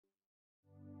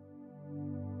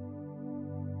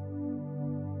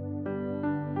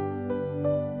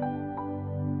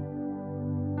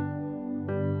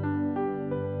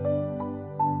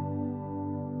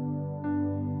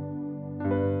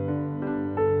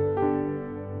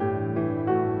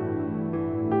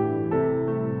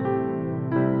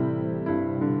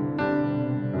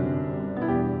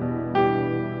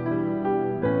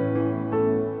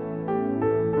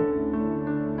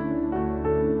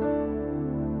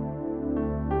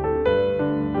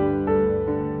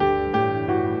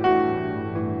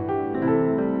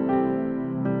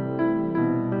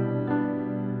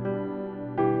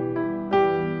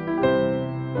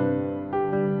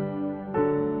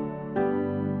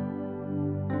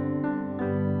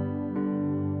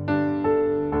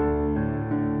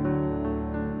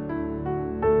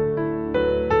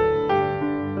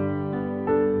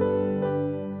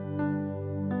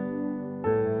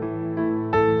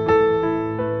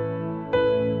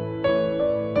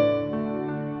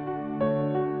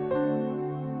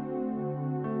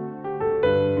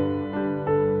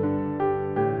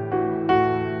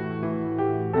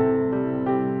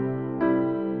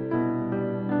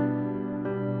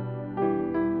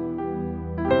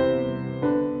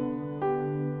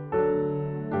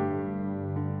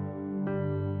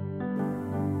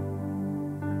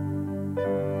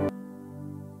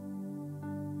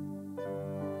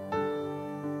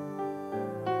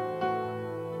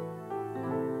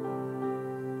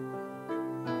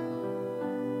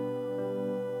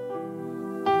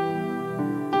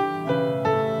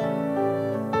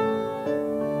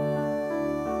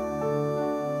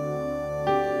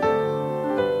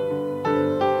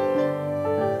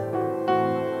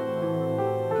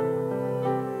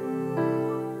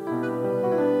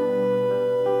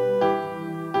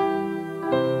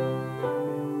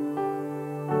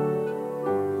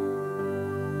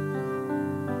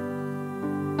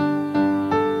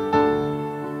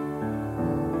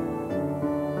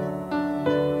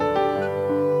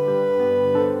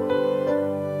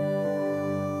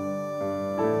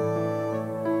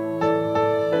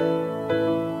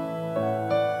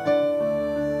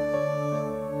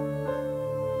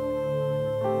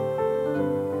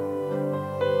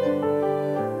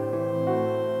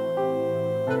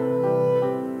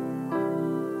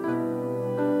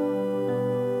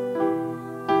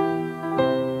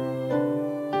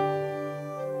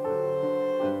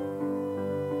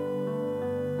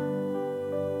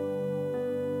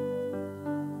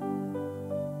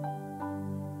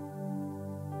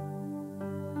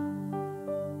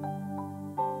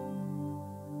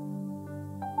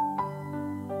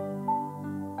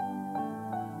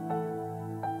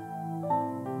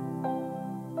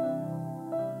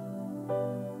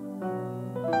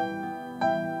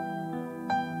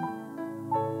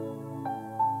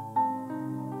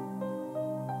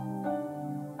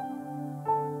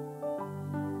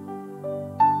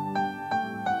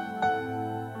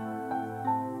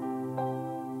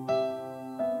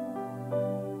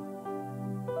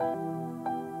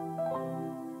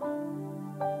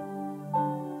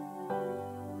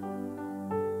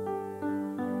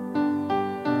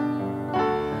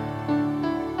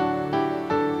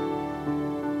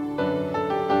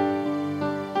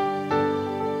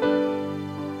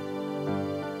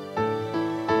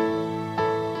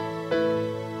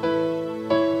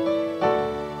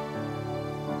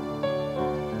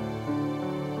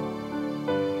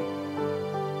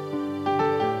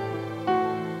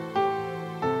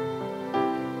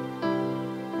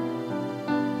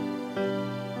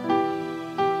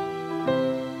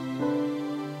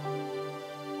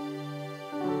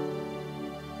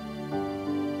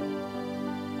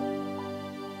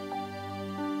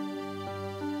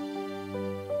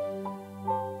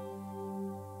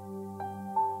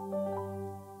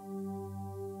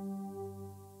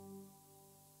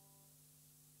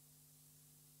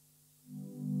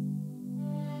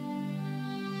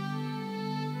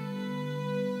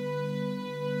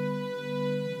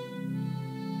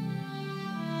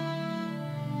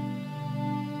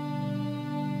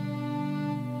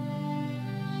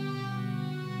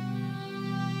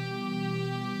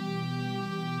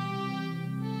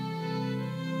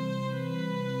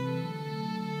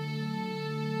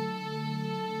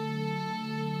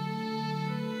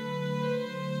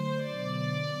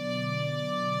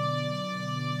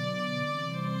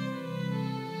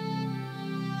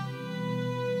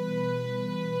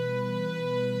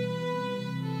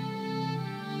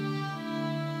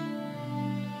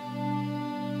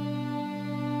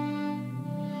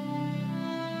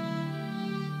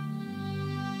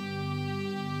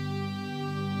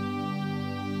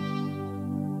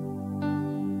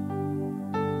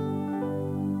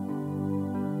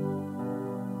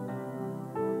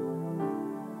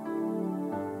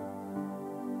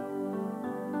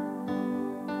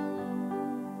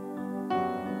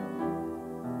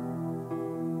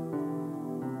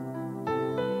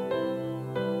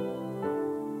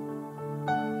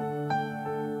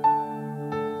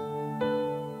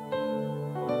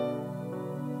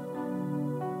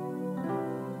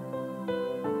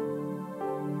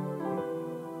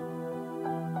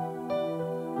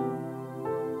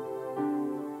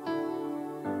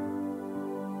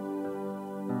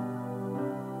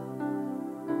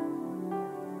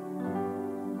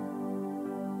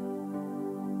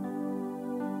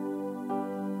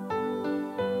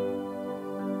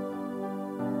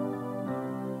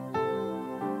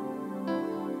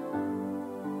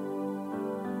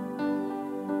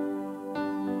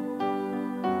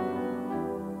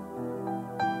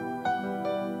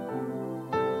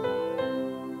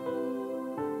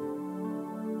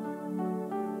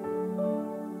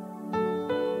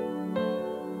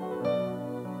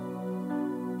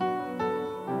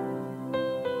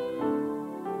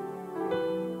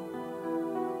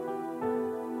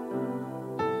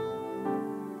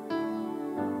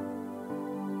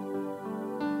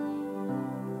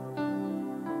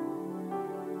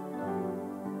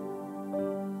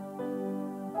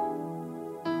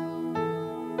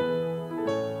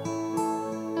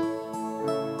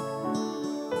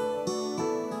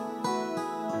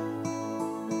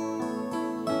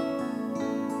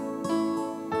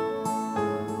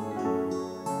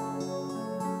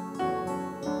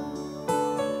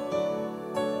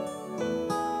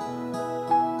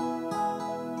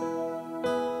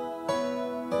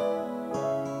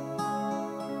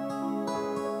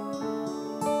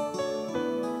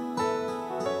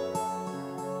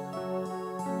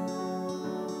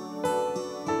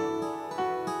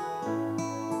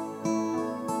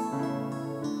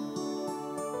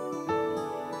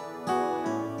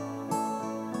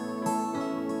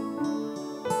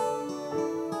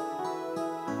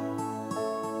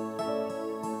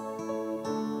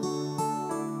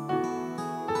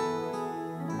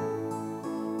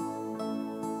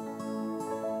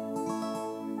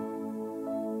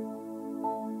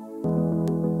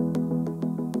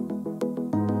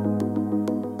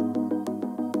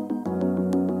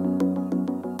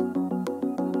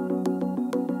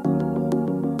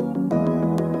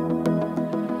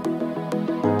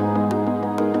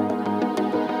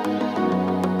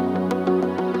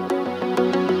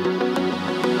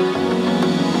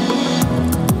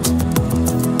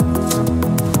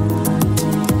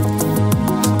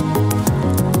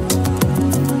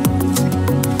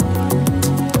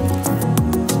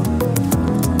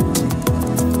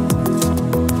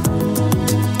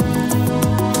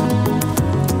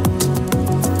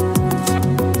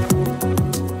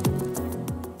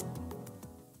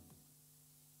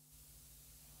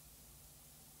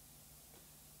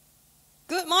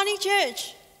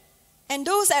Church and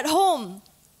those at home,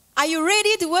 are you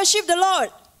ready to worship the Lord?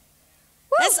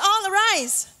 Woo! Let's all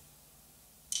arise.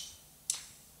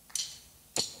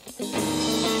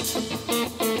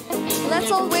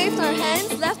 Let's all wave our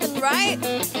hands left and right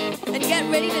and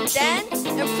get ready to dance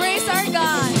and praise our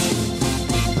God.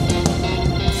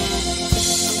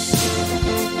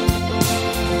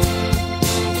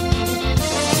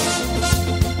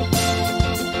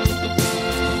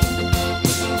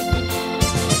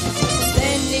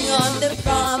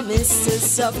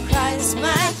 Promises of Christ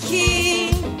my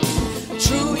King,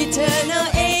 through eternal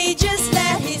ages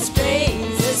let His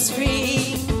praises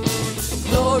ring.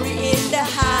 Glory in the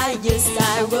highest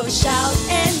I will shout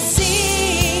and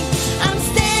sing. I'm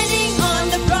standing on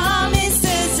the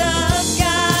promises of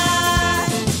God,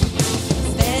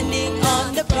 standing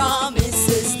on the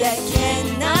promises that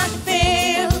cannot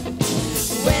fail.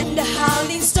 When the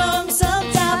howling storms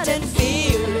of doubt and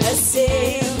fear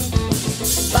assail,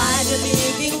 by the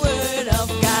living word of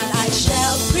God I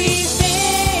shall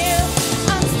prevail.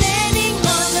 I'm standing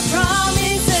on the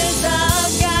promises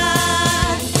of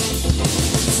God.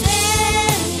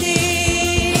 Standing,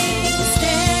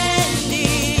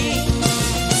 standing,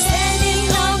 standing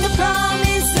on the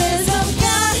promises of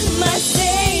God, my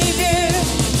Savior.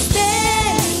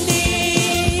 Standing,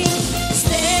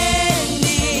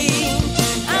 standing,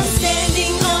 I'm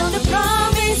standing on the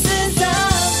promises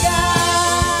of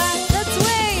God. Let's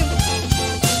wave.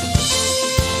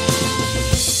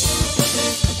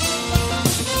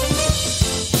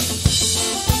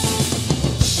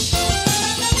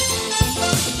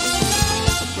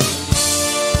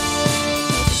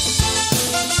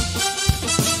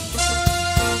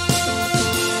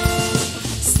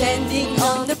 Standing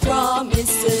on the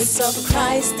promises of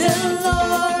Christ the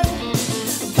Lord,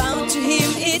 bound to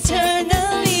Him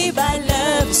eternally by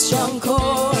love's strong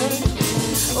cord,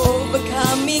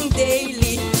 overcoming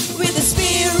daily with the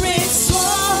Spirit's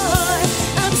sword.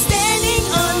 I'm standing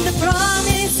on the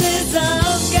promises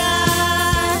of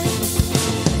God,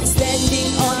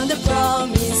 standing on the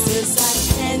promises I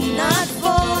cannot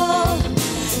fall,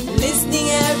 listening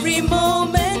every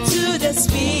moment to the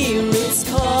Spirit's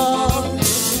call,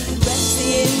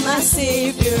 resting in my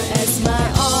Savior as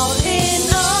my all in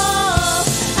all.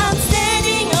 I'm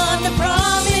standing on the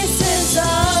promises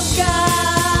of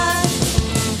God.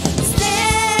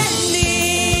 Standing,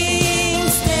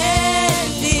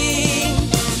 standing,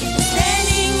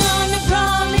 standing on the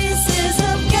promises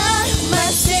of God, my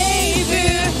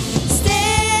Savior.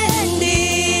 Standing,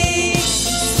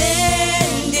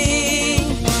 standing,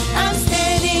 I'm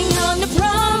standing on the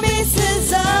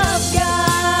promises of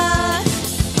God.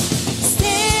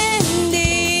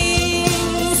 Standing,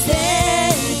 standing,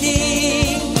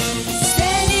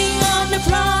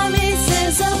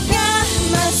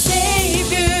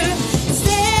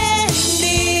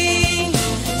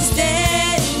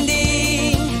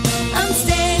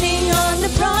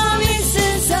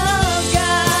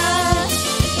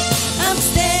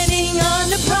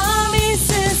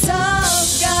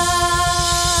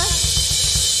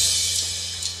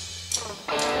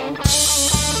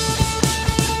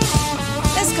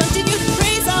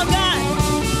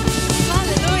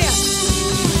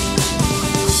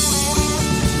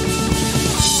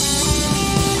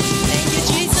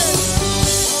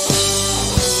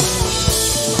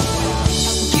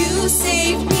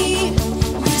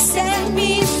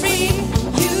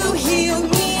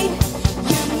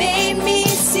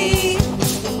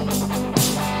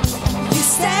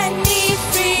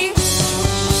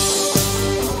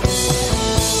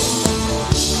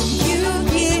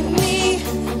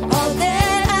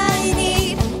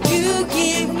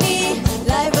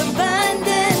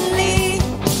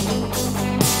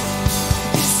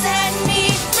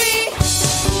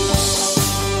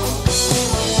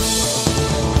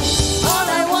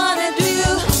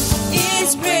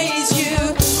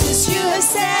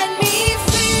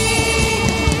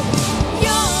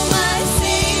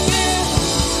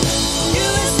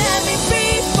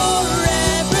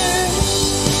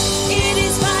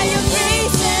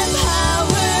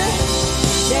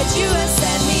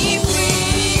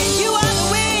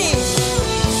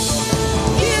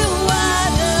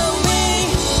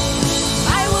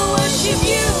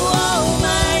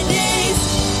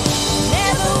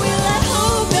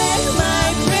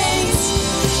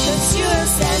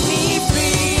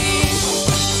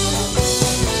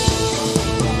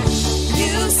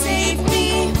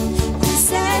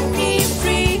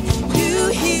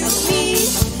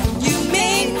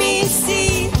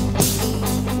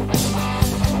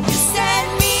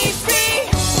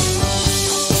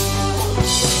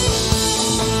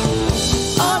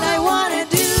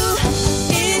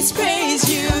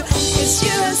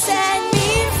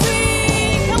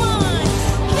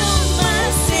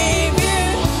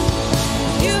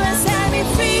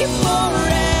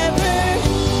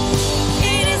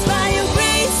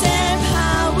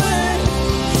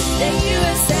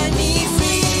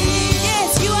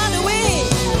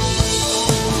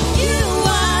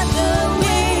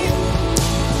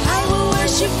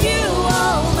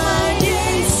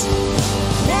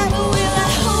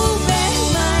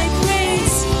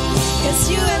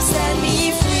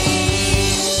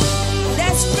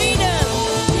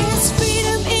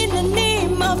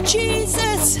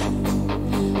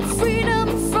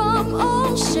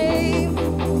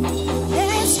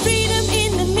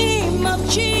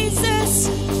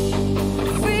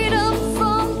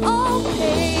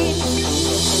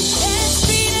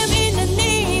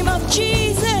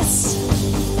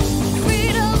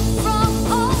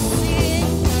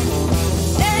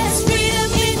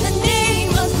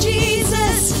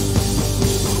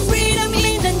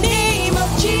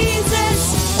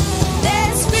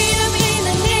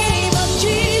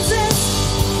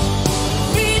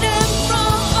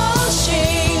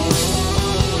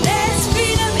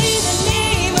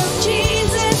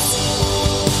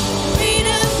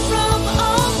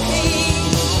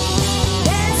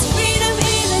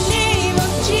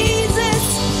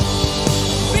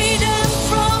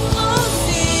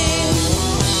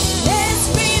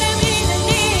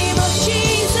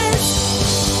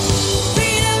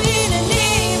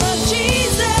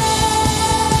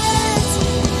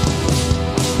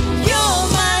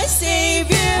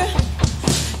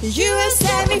 You have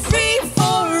set me free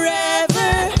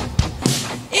forever.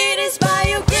 It is by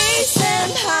your grace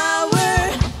and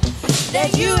power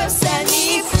that you have set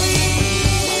me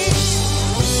free.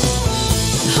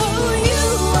 Oh, you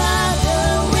are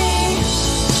the way.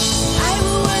 I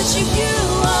will worship you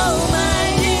all my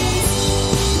days.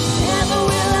 Never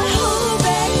will I hold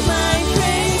back my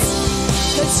praise,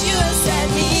 'cause you have set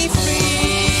me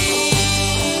free.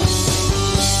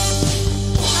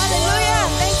 Hallelujah.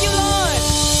 Thank you, Lord.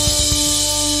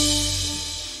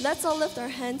 Let's all lift our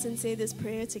hands and say this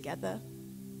prayer together.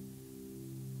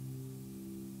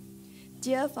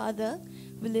 Dear Father,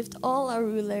 we lift all our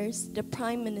rulers, the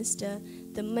Prime Minister,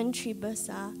 the Menteri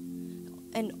Besar,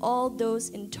 and all those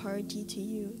in authority to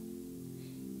you.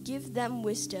 Give them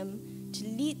wisdom to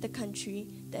lead the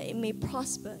country that it may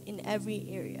prosper in every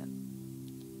area.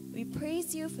 We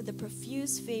praise you for the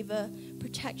profuse favor,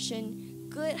 protection,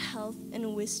 good health,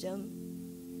 and wisdom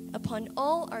upon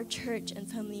all our church and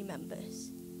family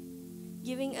members,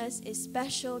 giving us a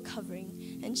special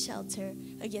covering and shelter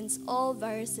against all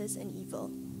viruses and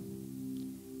evil.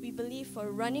 We believe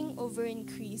for running over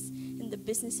increase in the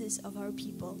businesses of our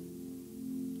people.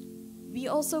 We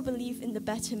also believe in the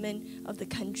betterment of the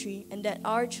country and that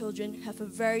our children have a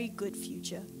very good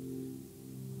future.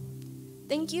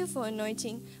 Thank you for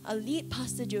anointing our lead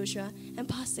Pastor Joshua and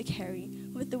Pastor Carrie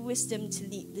with the wisdom to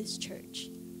lead this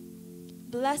church.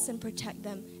 Bless and protect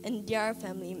them and their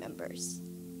family members.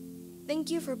 Thank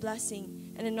you for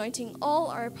blessing and anointing all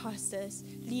our pastors,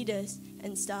 leaders,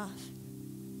 and staff,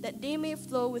 that they may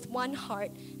flow with one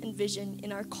heart and vision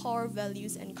in our core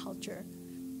values and culture.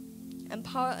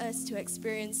 Empower us to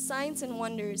experience signs and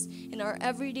wonders in our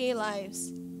everyday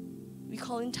lives. We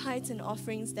call in tithes and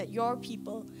offerings that your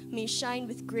people may shine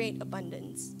with great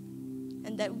abundance,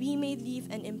 and that we may leave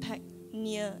an impact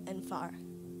near and far.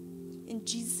 In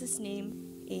Jesus' name,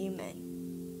 amen.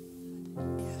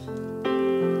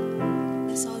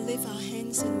 Let's all lift our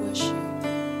hands and worship.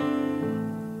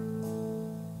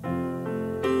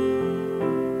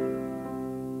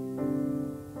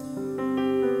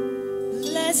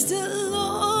 Bless the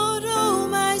Lord, oh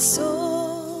my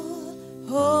soul,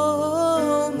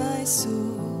 oh my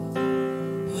soul.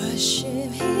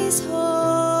 Worship His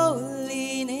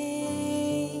holy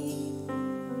name.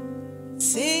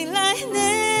 Sing like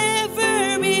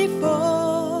never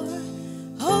before,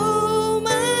 oh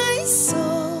my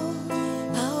soul.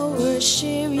 I'll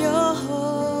worship your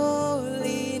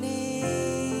holy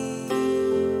name.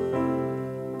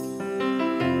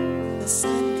 The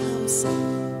sun comes up.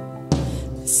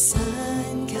 The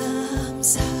sun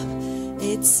comes up,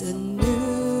 it's a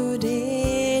new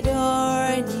day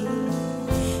dawning.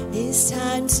 It's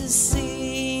time to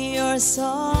sing your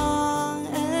song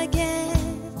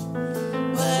again.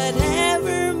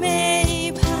 Whatever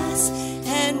may pass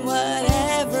and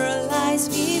whatever lies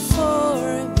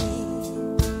before me,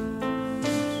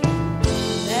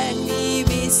 let me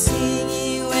be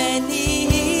singing when the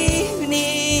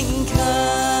evening comes.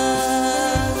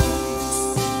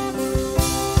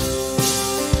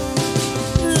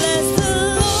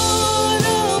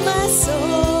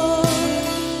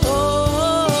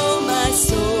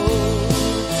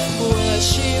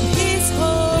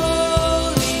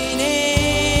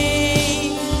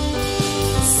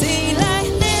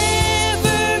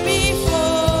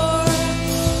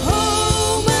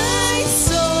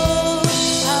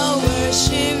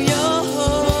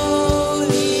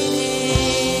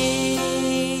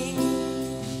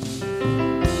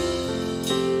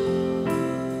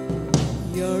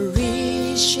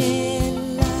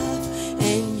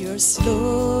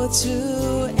 Slow to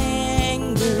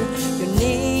anger, your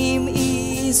name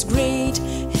is great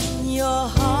and your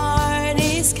heart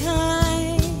is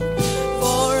kind.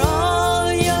 For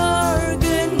all your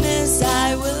goodness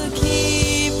I will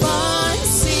keep on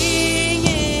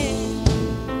singing,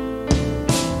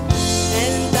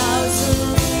 and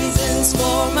 1,000 reasons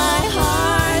for my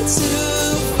heart to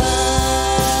find.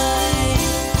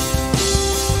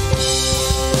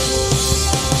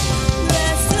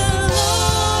 Bless the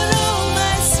Lord, oh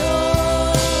my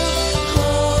soul,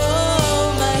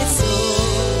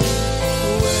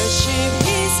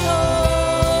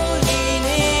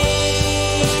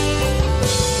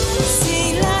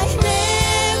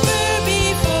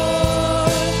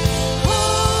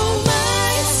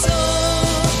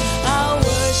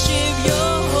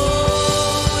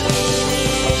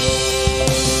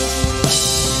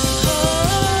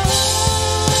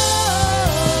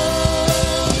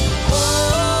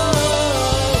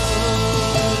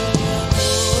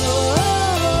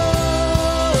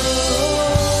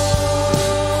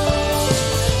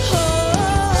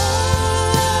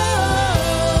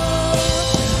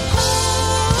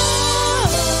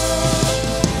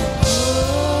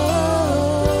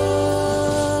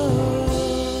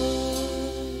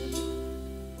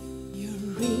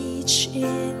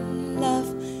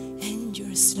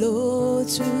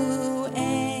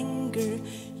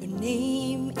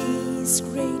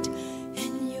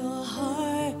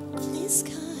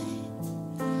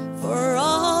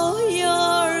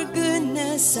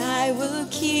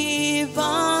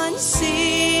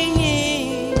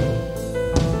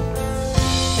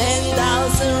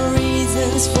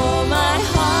 is for my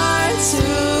heart to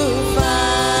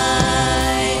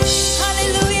find.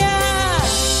 Hallelujah.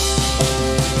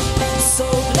 So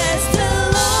bless the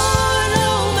Lord,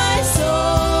 oh my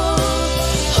soul,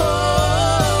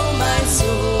 oh my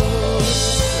soul.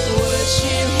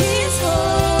 Worship His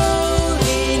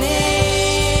holy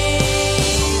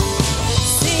name.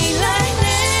 Sing like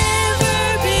never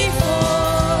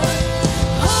before,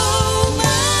 oh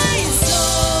my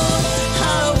soul. I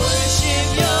worship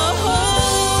Your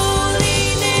holy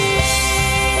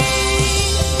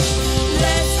name.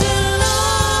 Bless the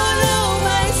Lord, oh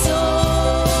my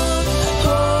soul, oh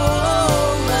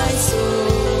my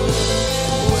soul.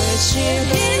 Worship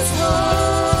His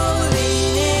holy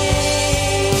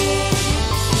name.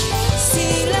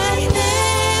 Sing like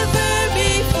never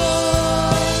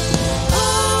before,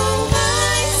 oh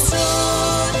my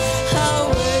soul. I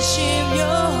worship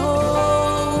Your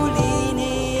holy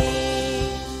name.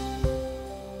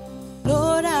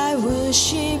 Lord, I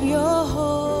worship Your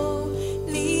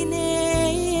holy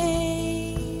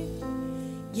name.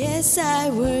 Yes, I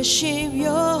worship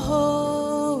Your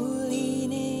holy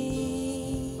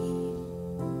name.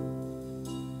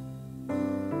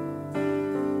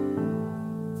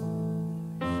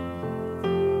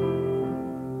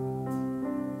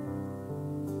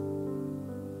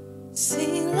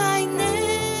 Sing like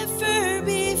never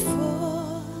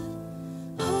before,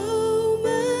 oh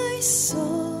my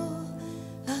soul.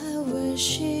 I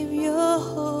worship Your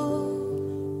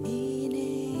holy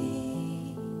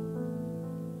name.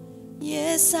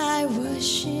 Yes, I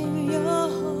worship Your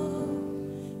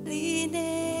holy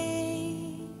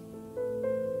name.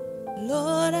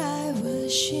 Lord, I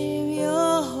worship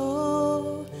Your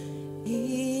holy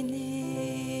name.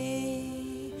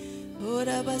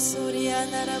 Ora basoria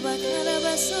narabakara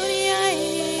basoria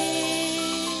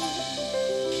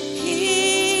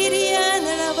Kiria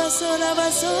narabasora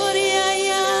basoria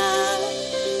ya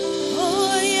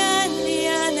Oria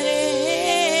niandre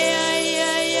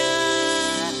ya ya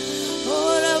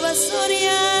Ora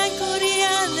basoria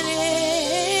coriandre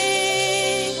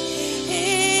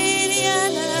Kiria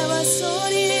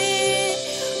narabasori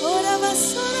Ora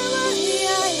basora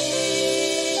maria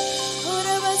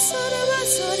Ora basora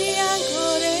basoria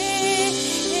core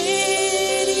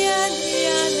Kiria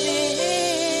niandre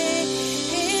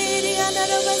Kiria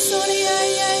narabasoria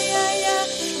ya ya ya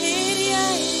Kiria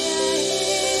ya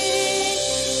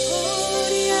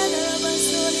Oria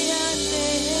narabasoria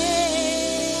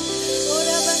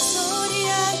Ora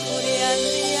basoria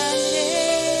coriandre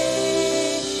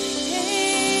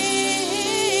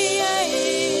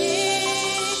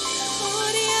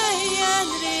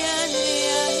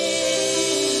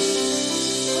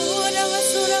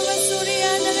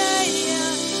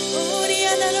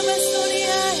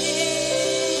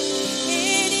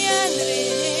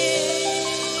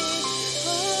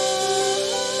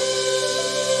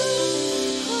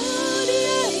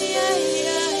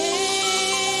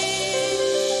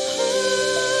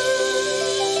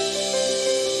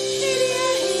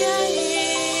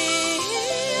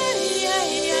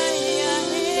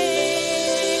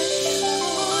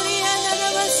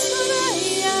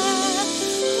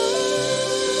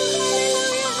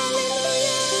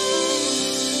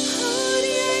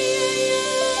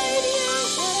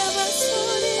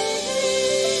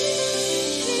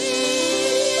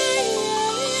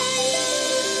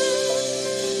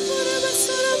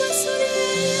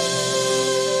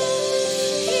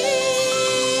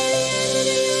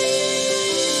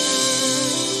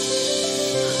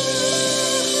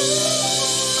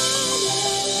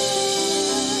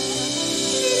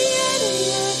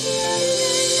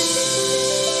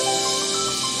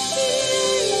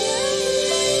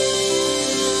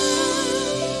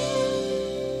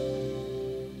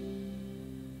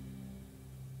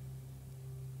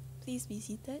Please be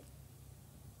seated.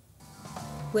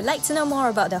 Would like to know more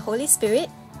about the Holy Spirit?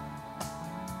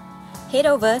 Head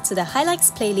over to the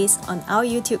Highlights playlist on our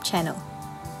YouTube channel.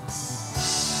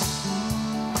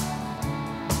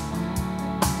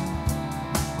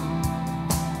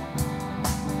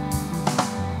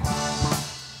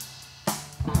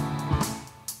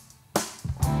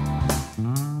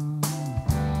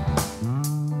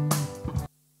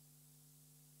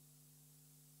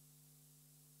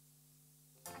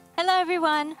 Hello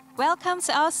everyone, welcome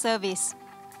to our service.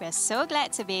 We're so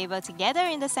glad to be able to gather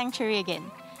in the sanctuary again.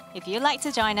 If you'd like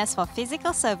to join us for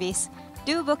physical service,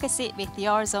 do book a seat with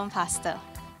your zone pastor.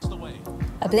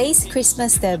 ABLAZE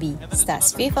Christmas Derby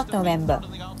starts 5th of November.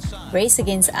 Race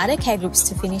against other care groups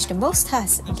to finish the most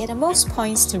tasks and get the most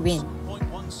points to win.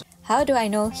 How do I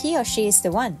know he or she is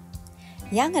the one?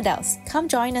 Young adults, come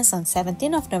join us on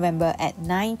 17th of November at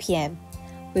 9 p.m.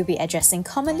 We'll be addressing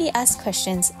commonly asked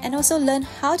questions and also learn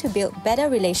how to build better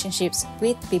relationships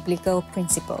with biblical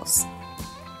principles.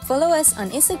 Follow us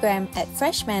on Instagram at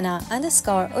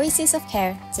freshmanna_oasis of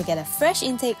care to get a fresh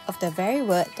intake of the very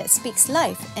word that speaks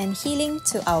life and healing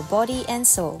to our body and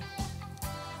soul.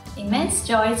 Immense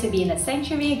joy to be in the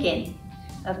sanctuary again.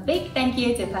 A big thank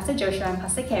you to Pastor Joshua and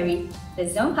Pastor Carrie, the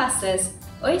Zone Pastors,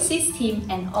 Oasis team,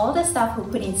 and all the staff who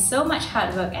put in so much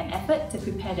hard work and effort to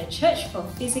prepare the church for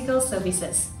physical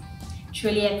services.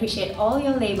 Truly appreciate all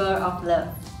your labor of love.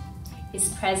 His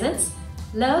presence,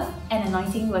 love, and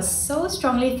anointing was so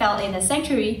strongly felt in the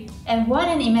sanctuary, and what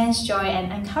an immense joy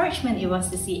and encouragement it was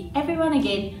to see everyone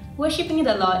again worshipping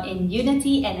the Lord in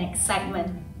unity and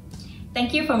excitement.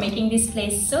 Thank you for making this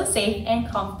place so safe and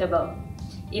comfortable.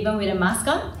 Even with a mask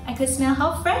on, I could smell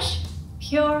how fresh,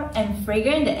 pure, and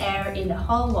fragrant the air in the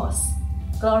hall was.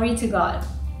 Glory to God.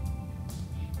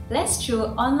 Blessed through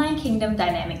online kingdom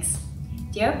dynamics.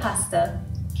 Dear Pastor,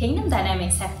 kingdom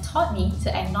dynamics have taught me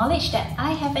to acknowledge that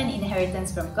I have an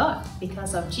inheritance from God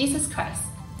because of Jesus Christ.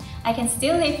 I can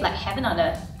still live like heaven on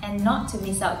earth and not to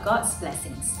miss out God's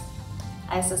blessings.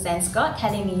 I also sense God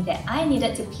telling me that I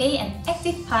needed to play an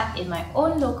active part in my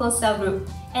own local cell group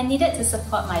and needed to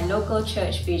support my local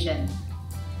church vision.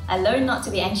 I learned not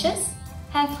to be anxious,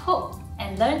 have hope,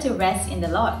 and learn to rest in the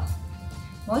Lord.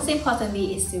 Most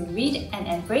importantly is to read and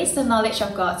embrace the knowledge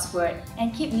of God's Word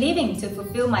and keep living to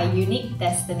fulfill my unique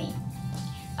destiny.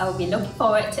 I will be looking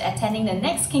forward to attending the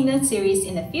next Kingdom series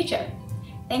in the future.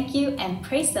 Thank you and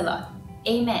praise the Lord.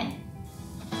 Amen.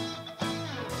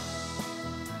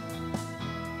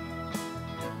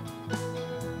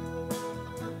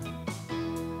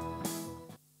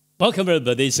 Welcome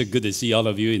everybody, it's so good to see all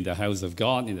of you in the house of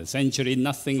God, in the sanctuary.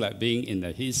 Nothing like being in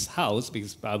His house,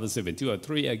 because the Bible says when 2 or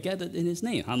 3 are gathered in His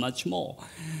name, how much more?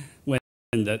 When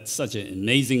that such an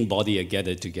amazing body are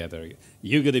gathered together,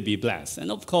 you're going to be blessed.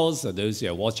 And of course, those who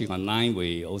are watching online,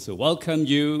 we also welcome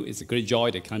you. It's a great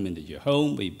joy to come into your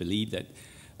home. We believe that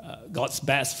God's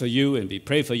best for you, and we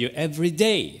pray for you every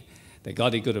day, that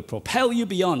God is going to propel you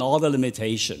beyond all the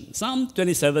limitations. Psalm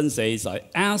 27 says, I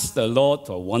ask the Lord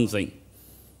for one thing.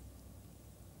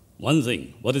 One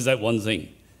thing. What is that one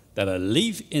thing? That I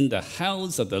live in the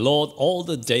house of the Lord all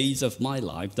the days of my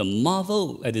life, to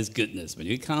marvel at His goodness. When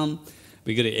you come,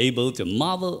 we're going to be able to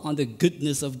marvel on the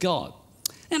goodness of God.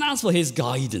 And ask for His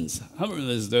guidance. However,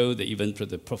 as though that even through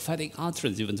the prophetic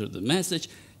utterance, even through the message,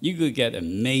 you could get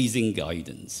amazing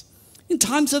guidance. In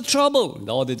times of trouble,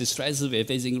 all the distresses we're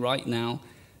facing right now,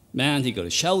 man, He's going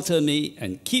to shelter me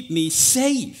and keep me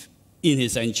safe in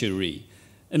His sanctuary,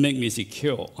 and make me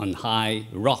secure on high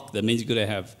rock. That means you're going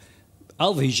to have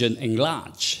our vision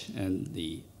enlarged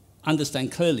and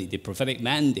understand clearly the prophetic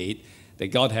mandate that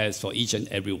God has for each and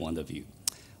every one of you.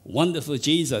 Wonderful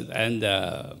Jesus. And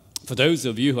for those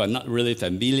of you who are not really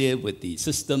familiar with the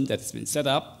system that's been set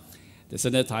up, the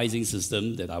sanitizing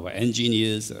system that our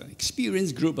engineers,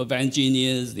 experienced group of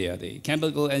engineers, they are the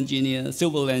chemical engineers,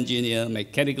 civil engineer,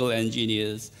 mechanical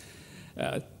engineers,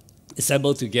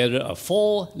 assembled together a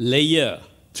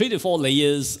 3 to 4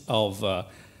 layers of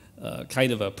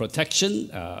kind of a protection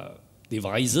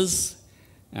devices,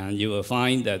 and you will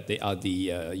find that they are the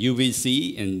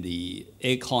UVC in the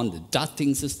aircon, the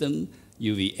ducting system,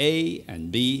 UVA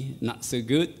and B, not so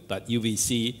good, but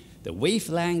UVC, the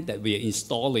wavelength that we are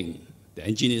installing, the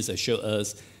engineers assure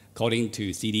us, according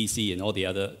to CDC and all the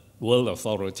other world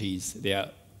authorities, they are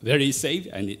very safe,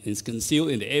 and it is concealed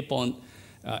in the aircon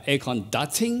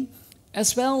ducting,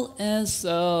 as well as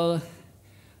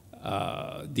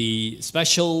the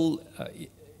special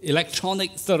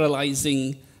electronic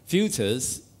sterilizing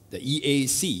filters, the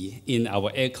EAC, in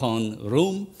our aircon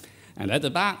room. And at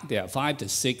the back, there are 5 to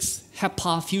 6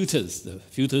 HEPA filters, the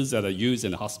filters that are used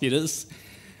in the hospitals.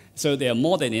 So they are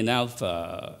more than enough.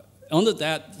 On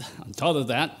top of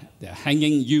that, they're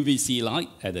hanging UVC light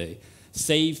at a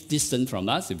safe distance from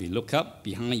us. If you look up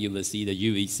behind, you will see the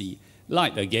UVC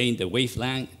light. Again, the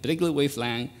wavelength, particular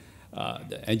wavelength,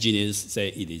 the engineers say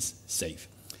it is safe.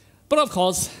 But of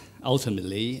course,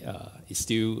 ultimately, it's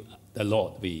still the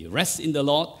Lord. We rest in the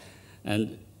Lord,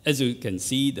 and as you can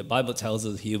see, the Bible tells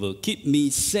us He will keep me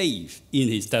safe in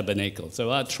His tabernacle.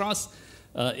 So our trust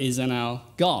is in our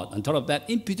God. On top of that,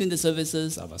 in between the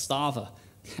services, our staff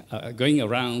are going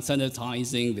around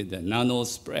sanitizing with the nano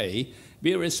spray,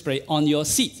 various spray on your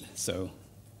seat. So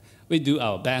we do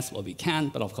our best what we can,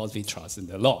 but of course we trust in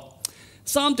the Lord.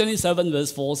 Psalm 27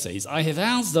 verse 4 says, I have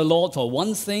asked the Lord for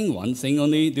one thing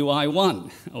only do I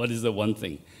want. What is the one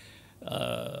thing?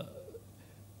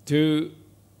 To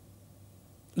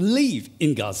live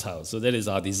in God's house. So that is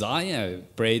our desire. I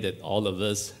pray that all of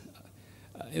us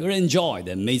You will enjoy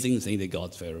the amazing thing that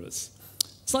God for us.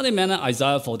 Starting manner,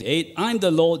 Isaiah 48, I'm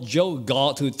the Lord your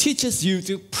God who teaches you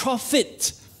to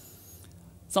profit.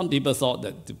 Some people thought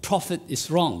that the profit is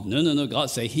wrong. No. God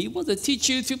said he wants to teach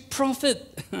you to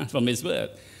profit from his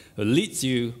word, who leads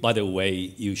you by the way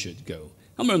you should go.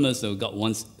 How many of us know God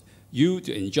wants you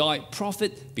to enjoy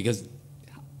profit, because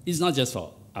it's not just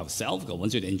for ourselves. God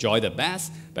wants you to enjoy the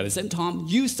best, but at the same time,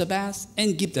 use the best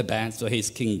and give the best for his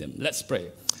kingdom. Let's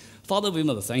pray. Father, we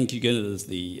want to thank you, give us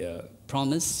the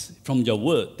promise from your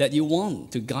word that you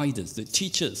want to guide us, to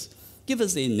teach us. Give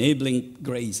us the enabling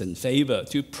grace and favor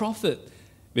to profit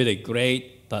with a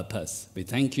great purpose. We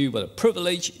thank you for the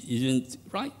privilege,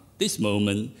 right this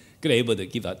moment, to be able to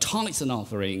give our tithes and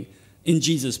offering in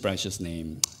Jesus' precious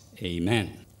name.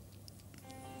 Amen.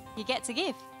 You get to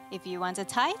give. If you want to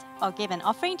tithe or give an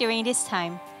offering during this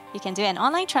time, you can do an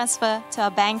online transfer to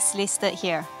our banks listed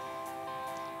here.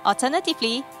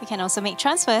 Alternatively, you can also make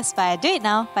transfers via Do It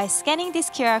Now by scanning this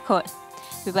QR code.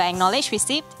 We will acknowledge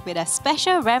receipt with a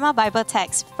special Rhema Bible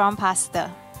text from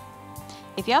Pastor.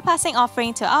 If you're passing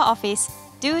offering to our office,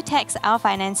 do text our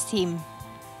finance team.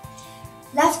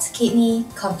 Left kidney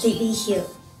completely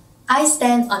healed. I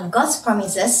stand on God's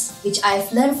promises, which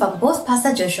I've learned from both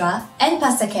Pastor Joshua and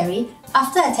Pastor Kerry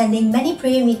after attending many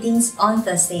prayer meetings on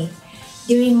Thursday.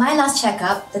 During my last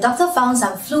checkup, the doctor found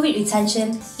some fluid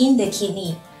retention in the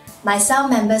kidney. My cell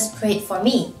members prayed for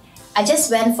me. I just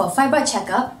went for fibroid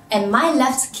checkup and my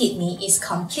left kidney is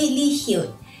completely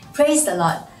healed. Praise the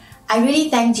Lord. I really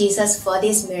thank Jesus for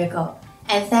this miracle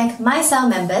and thank my cell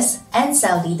members and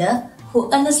cell leader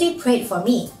who earnestly prayed for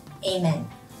me. Amen.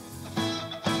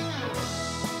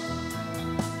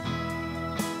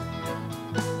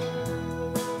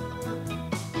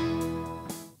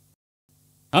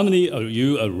 How many of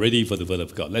you are ready for the word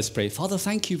of God? Let's pray. Father,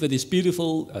 thank you for this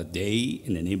beautiful day.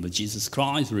 In the name of Jesus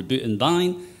Christ, rebuke and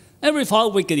bind every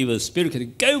foul, wicked, evil spirit.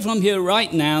 Can go from here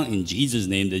right now in Jesus'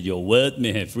 name, that your word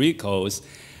may have free course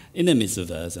in the midst of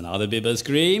us. And other people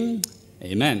scream,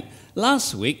 amen.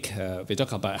 Last week, we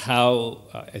talked about how,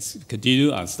 as we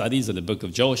continue our studies in the book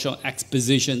of Joshua,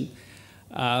 exposition,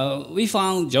 we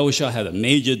found Joshua had a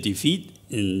major defeat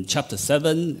in chapter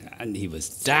 7, and he was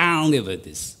down. There was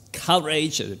this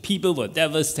courage, the people were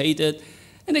devastated,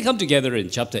 and they come together in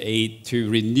chapter 8 to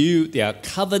renew their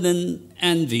covenant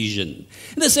and vision.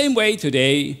 In the same way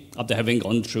today, after having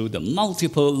gone through the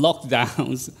multiple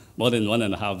lockdowns, more than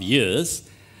 1.5 years,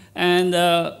 and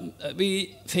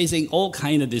we facing all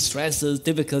kinds of distresses,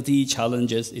 difficulty,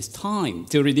 challenges, it's time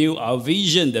to renew our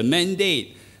vision, the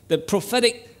mandate, the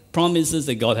prophetic promises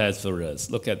that God has for us.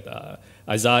 Look at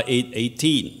Isaiah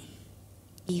 8:18.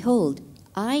 Behold,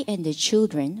 I and the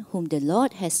children whom the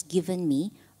Lord has given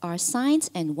me are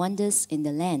signs and wonders in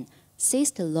the land,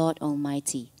 says the Lord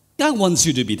Almighty. God wants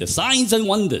you to be the signs and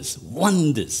wonders.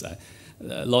 Wonders.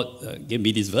 Lord gave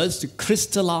me this verse to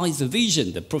crystallize the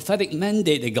vision, the prophetic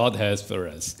mandate that God has for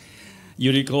us.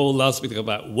 You recall last week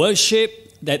about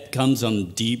worship that comes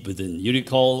from deep within. You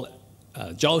recall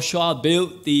Joshua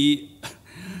built the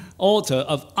altar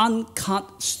of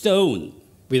uncut stone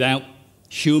without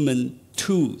human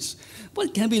tools.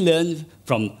 What can we learn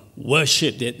from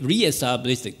worship that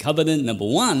re-established the covenant? Number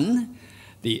one,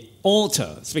 the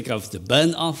altar, speak of the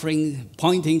burnt offering,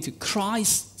 pointing to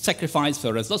Christ's sacrifice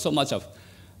for us, not so much of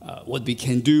what we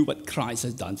can do, what Christ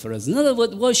has done for us. In other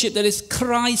words, worship that is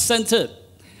Christ-centered.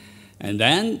 And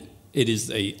then it is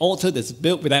an altar that's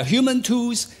built without human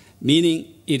tools,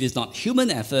 meaning it is not human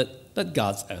effort, but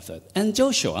God's effort. And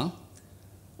Joshua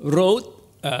wrote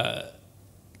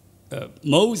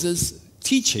Moses'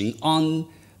 teaching on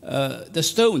the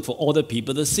stone for all the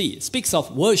people to see. It speaks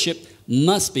of worship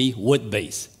must be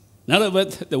word-based. In other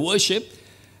words, the worship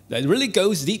that really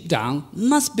goes deep down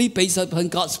must be based upon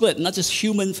God's word, not just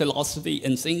human philosophy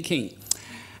and thinking.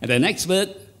 And the next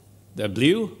word,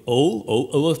 W, O,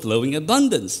 overflowing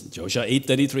abundance. Joshua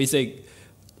 8:33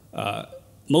 says,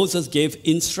 Moses gave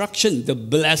instruction to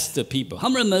bless the people. How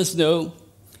many of us know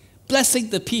blessing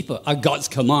the people are God's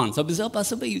command? So,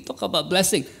 Pastor, you talk about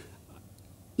blessing.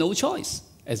 No choice.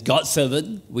 As God's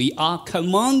servant, we are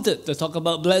commanded to talk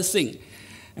about blessing.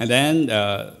 And then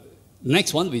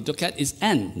next one we look at is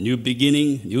N, new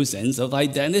beginning, new sense of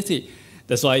identity.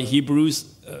 That's why Hebrews,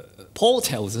 Paul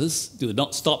tells us, do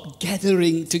not stop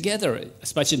gathering together,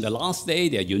 especially in the last day,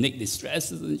 there are unique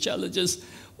distresses and challenges.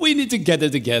 We need to gather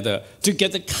together to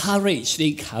get the courage, the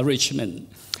encouragement.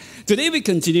 Today we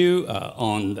continue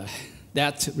on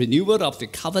that renewal of the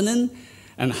covenant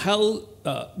and how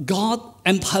God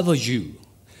empowers you,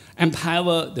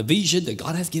 empower the vision that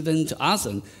God has given to us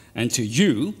and to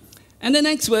you. And the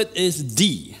next word is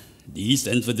D. D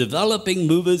stands for developing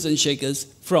movers and shakers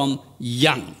from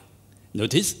young.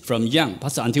 Notice, from young.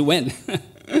 Pastor, until when?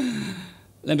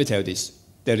 Let me tell you this.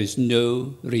 There is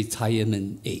no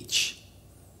retirement age.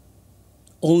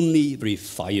 Only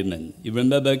refinement. You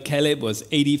remember Caleb was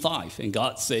 85, and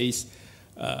God says,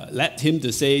 let him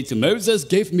to say to Moses,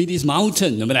 give me this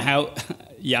mountain, no matter how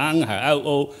young, how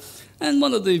old. And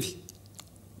one of the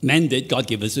mandate God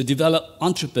gave us to develop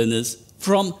entrepreneurs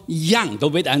from young.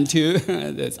 Don't wait until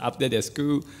after their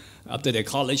school, after their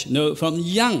college. No, from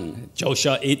young.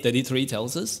 Joshua 8:33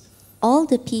 tells us. All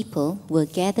the people were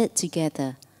gathered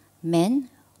together, men,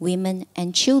 women,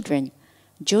 and children.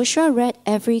 Joshua read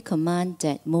every command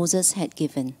that Moses had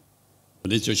given.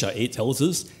 This Joshua 8 tells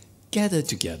us, gather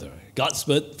together. God's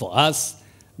word for us,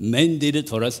 mandated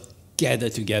for us, gather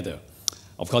together.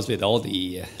 Of course, with all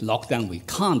the lockdown, we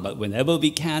can't, but whenever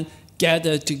we can,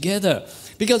 gather together.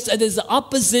 Because it is the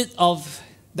opposite of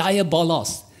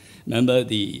diabolos. Remember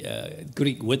the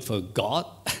Greek word for God?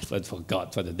 For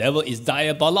the devil is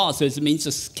diabolos, so it means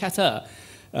to scatter.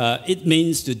 It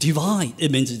means to divide.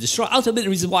 It means to destroy. Ultimately, the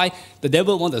reason why the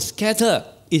devil wants to scatter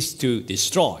is to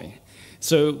destroy.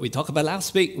 So we talked about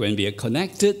last week, when we are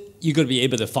connected, you're going to be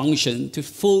able to function to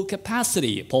full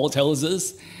capacity. Paul tells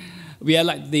us we are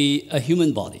like a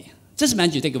human body. Just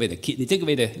imagine you take away the kidney, take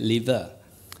away the liver.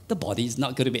 The body is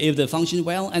not going to be able to function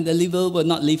well, and the liver will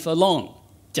not live for long,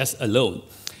 just alone.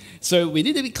 So we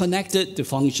need to be connected to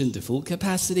function to full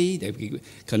capacity. They be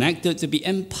connected to be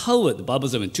empowered. The Bible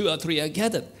says when 2 or 3 are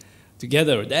gathered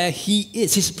together, there He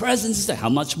is. His presence is there. How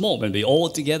much more when we're all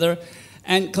together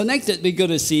and connected? We're going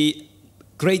to see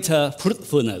greater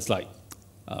fruitfulness, like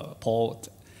Paul,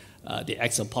 the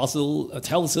ex-apostle,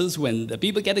 tells us when the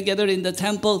people get together in the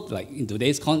temple, like in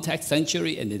today's context,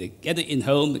 sanctuary, and they gather in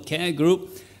home, the care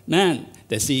group, man,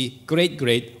 they see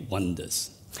great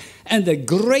wonders. And the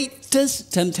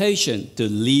greatest temptation to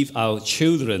leave our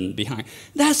children behind.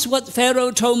 That's what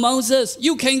Pharaoh told Moses.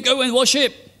 You can go and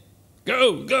worship.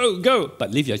 Go.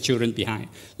 But leave your children behind.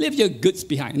 Leave your goods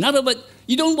behind. In other words,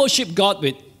 you don't worship God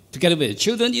together with your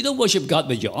children. You don't worship God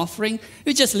with your offering.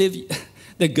 You just leave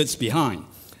the goods behind.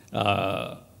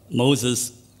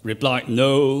 Moses replied,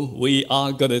 no, we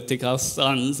are going to take our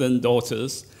sons and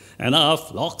daughters and our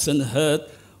flocks and herd.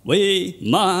 We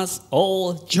must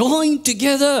all join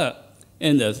together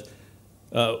in the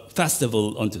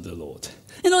festival unto the Lord.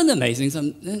 You know, it's amazing.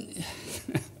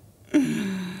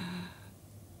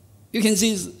 You can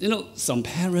see, some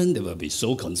parents, they will be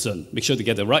so concerned. Make sure to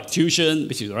get the right tuition,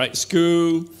 make sure the right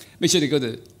school, make sure they go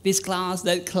to this class,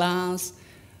 that class.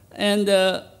 And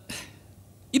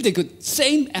if they could,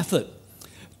 same effort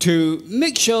to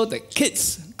make sure that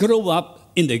kids grow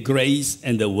up in the grace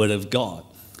and the Word of God.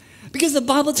 Because the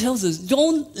Bible tells us,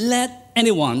 don't let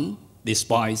anyone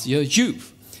despise your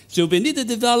youth. So we need to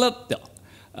develop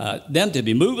them to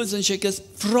be movers and shakers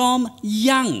from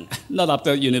young, not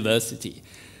after university.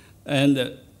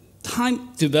 And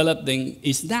time developing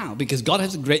is now, because God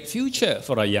has a great future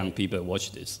for our young people.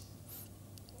 Watch this.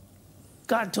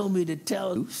 God told me to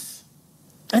tell youth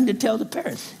and to tell the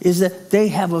parents is that they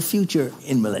have a future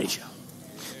in Malaysia.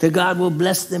 That God will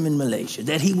bless them in Malaysia,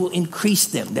 that He will increase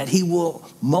them, that He will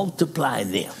multiply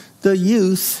them. The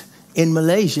youth in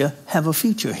Malaysia have a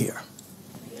future here.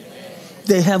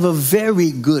 They have a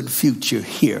very good future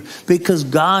here because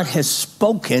God has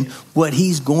spoken what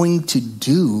He's going to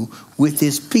do with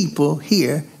His people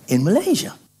here in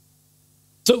Malaysia.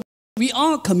 So we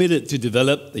are committed to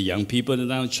develop the young people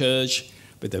in our church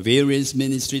with the various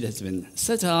ministry that's been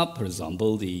set up. For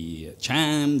example, the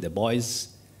CHAM, the Boys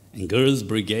and Girls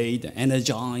Brigade, the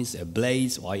ENERGIZED,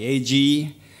 ABLAZE,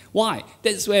 YAG. Why?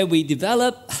 That's where we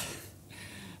develop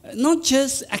not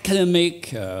just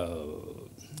academic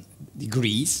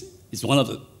degrees, it's one of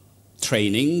the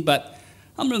training, but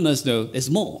how many of us know there's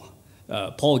more?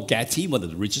 Paul Getty, one of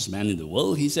the richest men in the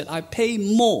world, he said, I pay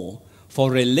more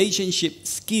for relationship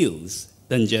skills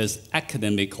than just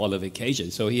academic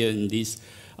qualifications. So here in this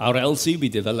RLC, we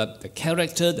develop the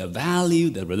character, the value,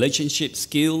 the relationship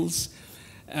skills.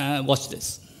 Watch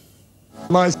this.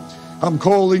 I'm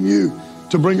calling you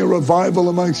to bring a revival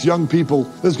amongst young people.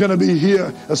 There's going to be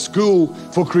here a school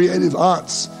for creative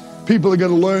arts. People are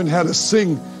going to learn how to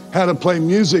sing, how to play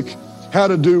music, how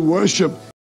to do worship,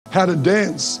 how to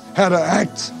dance, how to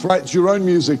act, write your own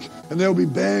music. And there'll be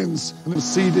bands and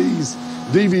CDs,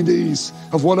 DVDs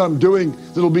of what I'm doing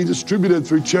that'll be distributed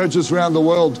through churches around the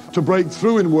world to break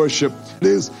through in worship. It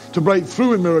is to break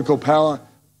through in miracle power.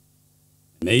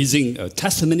 Amazing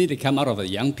testimony that come out of the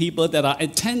young people that are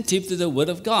attentive to the Word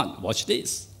of God. Watch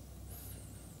this.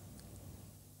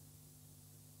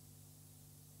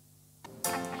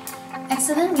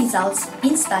 excellent results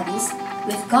in studies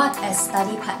with God as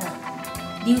study partner.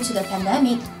 Due to the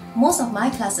pandemic, most of my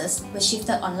classes were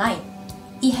shifted online.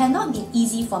 It had not been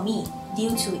easy for me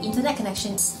due to internet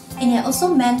connections, and it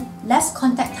also meant less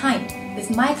contact time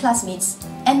with my classmates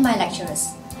and my lecturers.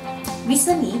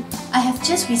 Recently, I have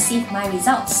just received my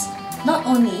results. Not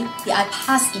only did I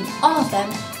pass in all of them,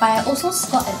 but I also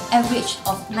scored an average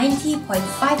of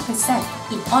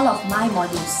 90.5% in all of my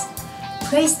modules.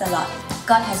 Praise the Lord!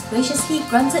 God has graciously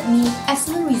granted me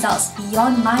excellent results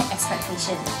beyond my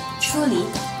expectation. Truly,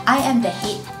 I am the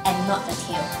head and not the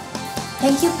tail.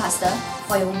 Thank you, Pastor,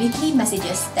 for your weekly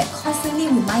messages that constantly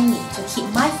remind me to keep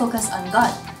my focus on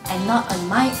God and not on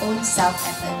my own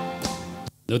self-effort.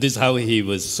 Notice how he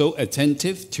was so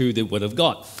attentive to the Word of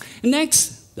God.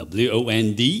 Next,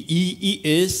 WONDEE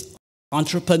is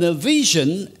entrepreneur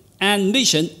vision and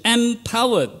mission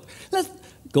empowered. Let's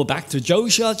go back to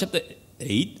Joshua chapter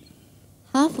 8.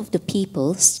 Half of the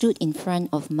people stood in front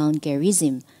of Mount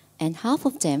Gerizim, and half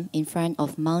of them in front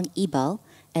of Mount Ebal,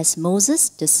 as Moses,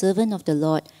 the servant of the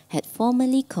Lord, had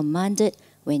formerly commanded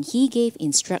when he gave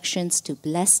instructions to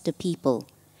bless the people.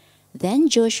 Then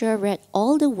Joshua read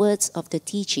all the words of the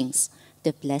teachings,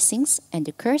 the blessings and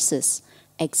the curses,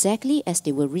 exactly as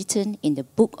they were written in the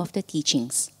book of the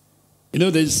teachings. You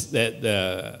notice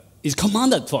that it's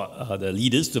commanded for the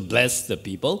leaders to bless the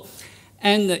people.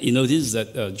 And you notice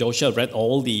that Joshua read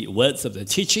all the words of the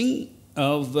teaching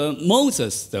of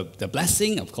Moses, the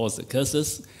blessing, of course, the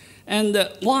curses. And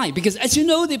why? Because as you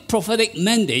know, the prophetic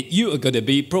mandate, you are going to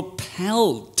be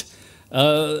propelled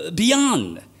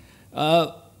beyond.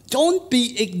 Don't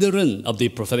be ignorant of the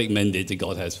prophetic mandate that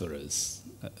God has for us.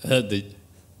 I heard the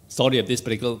story of this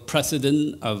particular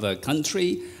president of a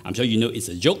country. I'm sure you know it's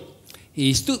a joke.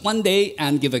 He stood one day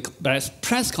and gave a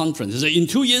press conference. He said, in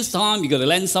 2 years' time, you're going to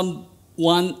land someone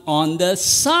on the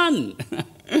sun.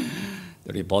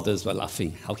 The reporters were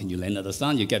laughing. How can you land on the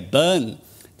sun? You get burned.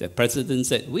 The president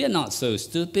said, we are not so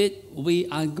stupid. We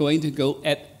are going to go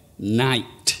at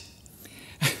night.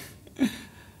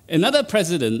 Another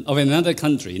president of another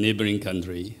country, neighboring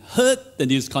country, heard the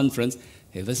news conference.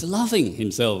 He was laughing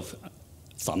himself,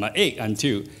 stomachache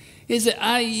until he said,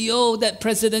 "Ayo, that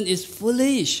president is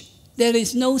foolish. There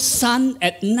is no sun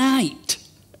at night."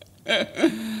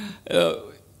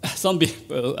 Some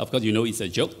people, of course, you know it's a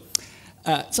joke.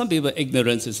 Some people,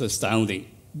 ignorance is astounding.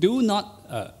 Do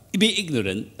not be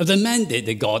ignorant of the mandate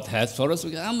that God has for us.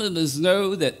 Because some of us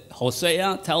know that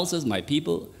Hosea tells us, my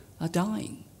people are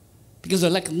dying. Because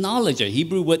of lack of knowledge, a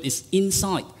Hebrew word is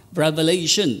insight,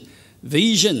 revelation,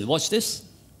 vision. Watch this.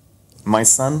 My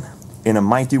son, in a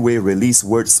mighty way release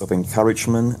words of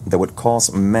encouragement that would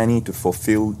cause many to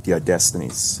fulfill their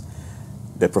destinies.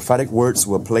 The prophetic words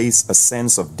will place a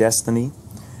sense of destiny,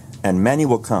 and many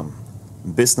will come,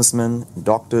 businessmen,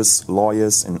 doctors,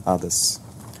 lawyers, and others.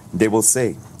 They will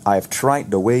say, I have tried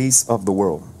the ways of the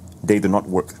world. They do not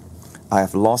work. I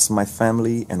have lost my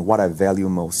family and what I value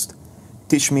most.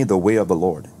 Teach me the way of the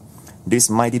Lord. These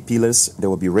mighty pillars that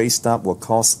will be raised up will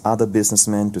cause other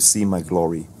businessmen to see my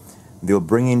glory. They will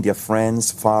bring in their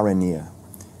friends far and near.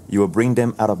 You will bring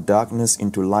them out of darkness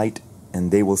into light,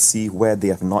 and they will see where they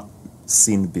have not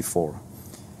seen before.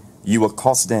 You will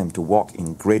cause them to walk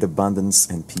in great abundance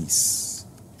and peace.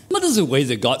 What is the way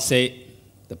that God said,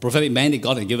 the prophetic mandate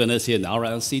God has given us here in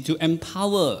RLC to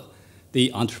empower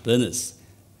the entrepreneurs?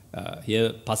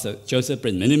 Here, Pastor Joseph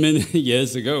prayed many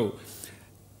years ago.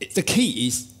 The key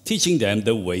is teaching them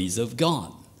the ways of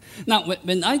God. Now,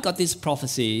 when I got this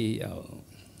prophecy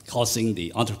causing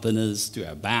the entrepreneurs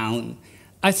to abound,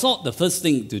 I thought the first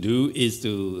thing to do is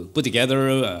to put together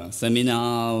a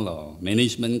seminar or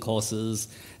management courses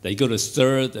that are going to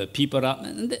stir the people up.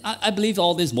 And I believe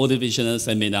all these motivational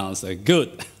seminars are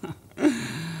good.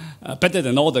 Better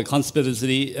than all the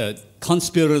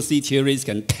conspiracy theories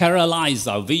can paralyze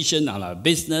our vision and our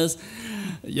business.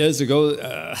 Years ago,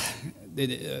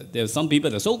 there are some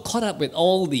people that are so caught up with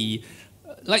all the,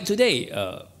 like today,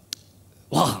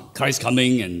 wow, Christ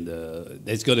coming and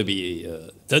there's going to be a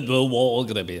third world war,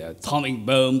 going to be an atomic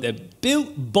bomb. They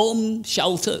built bomb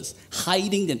shelters,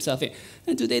 hiding themselves in.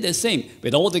 And today the same.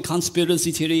 With all the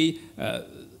conspiracy theory,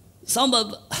 some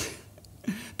of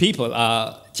people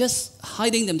are just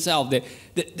hiding themselves.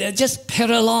 They're just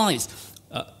paralyzed.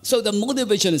 So the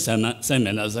motivation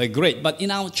seminars are great. But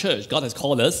in our church, God has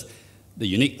called us, the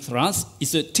unique thrust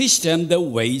is to teach them the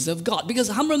ways of God. Because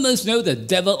how many of us know the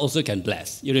devil also can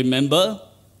bless? You remember?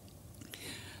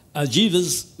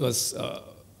 Jesus was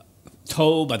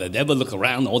told by the devil, look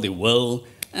around all the world.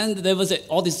 And the devil said,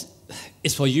 all this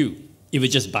is for you if you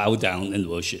just bow down and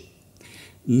worship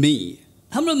me.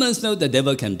 How many of us know the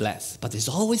devil can bless, but there's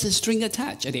always a string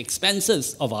attached at the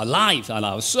expenses of our life and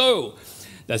our soul.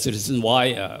 That's the reason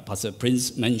why Pastor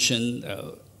Prince mentioned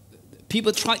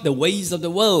people tried the ways of the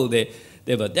world.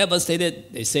 They were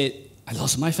devastated. They said, I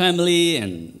lost my family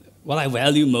and what I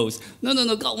value most. No.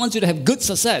 God wants you to have good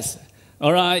success.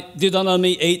 All right,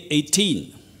 Deuteronomy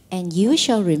 8:18. And you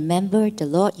shall remember the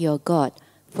Lord your God,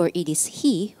 for it is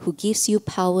He who gives you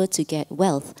power to get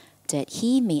wealth, that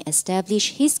He may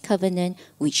establish His covenant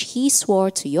which He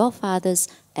swore to your fathers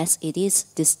as it is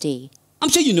this day. I'm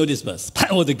sure you know this verse,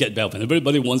 power to get wealth, and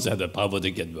everybody wants to have the power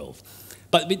to get wealth.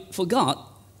 But we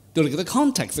forgot to look at the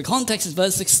context. The context is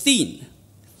verse 16.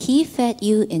 He fed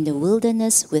you in the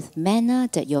wilderness with manna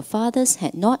that your fathers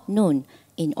had not known,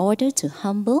 in order to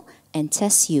humble and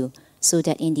test you, so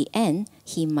that in the end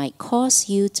He might cause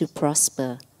you to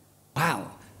prosper.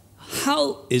 Wow.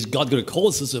 How is God going to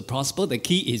cause us to prosper? The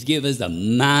key is give us the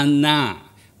manna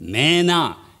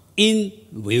in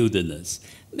wilderness.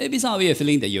 Maybe some of you are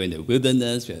feeling that you're in the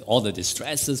wilderness with all the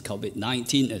distresses,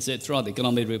 COVID-19, etc., the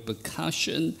economic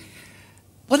repercussion.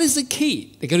 What is the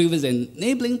key? The key is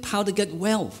enabling power to get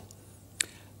wealth.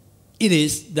 It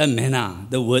is the manna,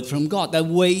 the word from God, the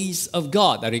ways of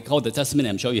God. I recall the testimony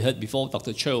I'm sure you heard before,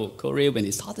 Dr. Cho, Korea, when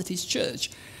he started his church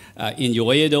in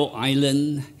Uedo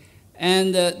Island.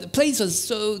 And the place was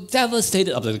so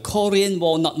devastated after the Korean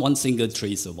War, not one single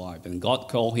tree survived. And God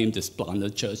called him to plant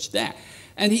a church there.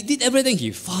 And he did everything.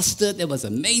 He fasted. There was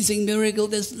amazing miracle.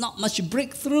 There's not much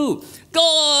breakthrough.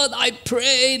 God, I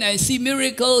prayed. I see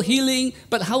miracle, healing.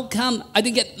 But how come I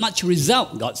didn't get much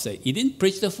result? God said, you didn't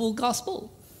preach the full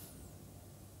gospel.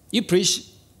 You preached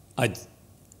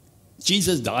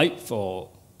Jesus died for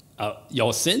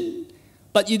your sin.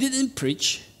 But you didn't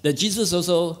preach that Jesus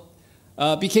also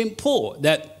became poor,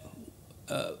 that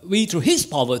we through his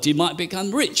poverty might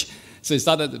become rich. So he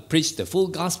started to preach the full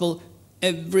gospel.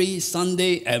 Every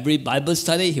Sunday, every Bible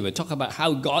study, he would talk about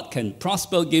how God can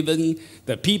prosper given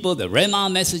the people, the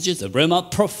Rhema messages, the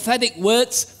Rhema prophetic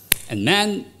words. And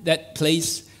man, that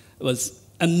place was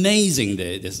amazing.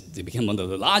 They became one of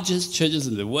the largest churches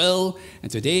in the world.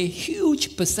 And today,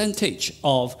 huge percentage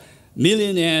of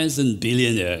millionaires and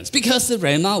billionaires because the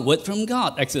Rhema word from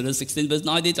God. Exodus 16 verse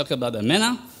 9, they talk about the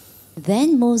manna.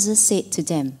 Then Moses said to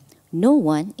them, no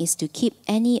one is to keep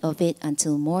any of it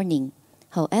until morning.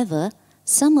 However,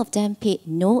 some of them paid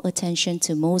no attention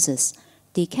to Moses.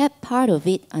 They kept part of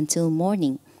it until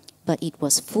morning, but it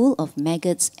was full of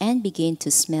maggots and began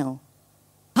to smell.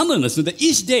 How many of us know that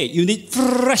each day you need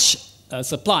fresh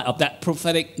supply of that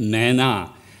prophetic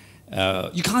manna?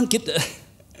 You can't keep the...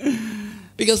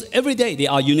 because every day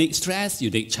there are unique stress,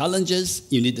 unique challenges.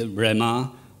 You need the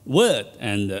Rhema word.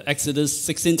 And Exodus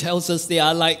 16 tells us they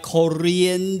are like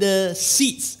coriander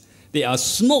seeds. They are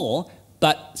small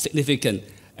but significant.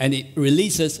 And it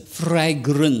releases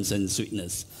fragrance and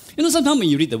sweetness. You know, sometimes when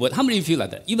you read the word, how many of you feel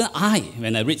like that? Even I,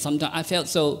 when I read sometimes, I felt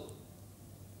so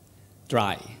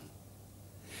dry.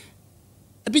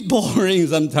 A bit boring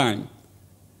sometimes.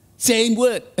 Same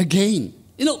word again.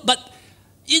 You know, but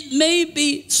it may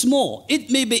be small, it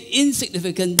may be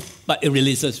insignificant, but it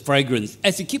releases fragrance.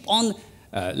 As you keep on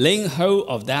laying hold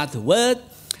of that word,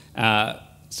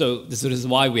 so this is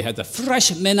why we have the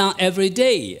fresh manna every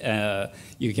day.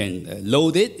 You can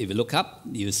load it. If you look up,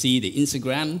 you see the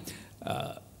Instagram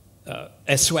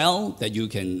as well, that you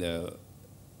can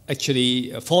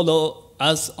actually follow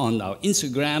us on our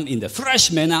Instagram in the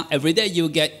fresh manna. Every day you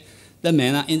get the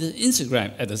manna in the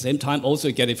Instagram. At the same time,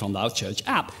 also get it from our church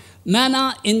app.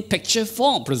 Manna in picture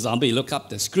form. For example, you look up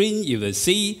the screen, you will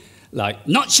see like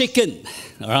not shaken,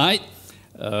 all right?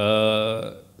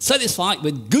 Satisfied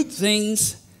with good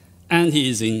things, and he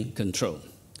is in control.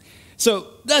 So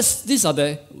these are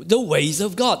the ways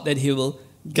of God that he will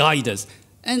guide us.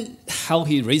 And how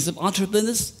he raises up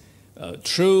entrepreneurs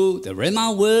through the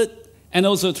Rhema word and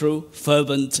also through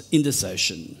fervent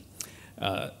intercession.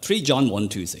 3 John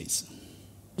 1:2 says,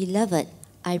 Beloved,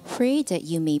 I pray that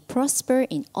you may prosper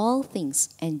in all things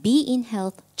and be in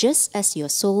health just as your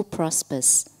soul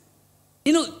prospers.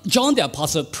 You know, John the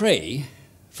Apostle prayed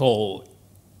for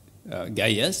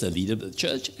Gaius, the leader of the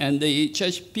church, and the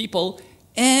church people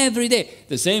every day.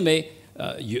 The same way,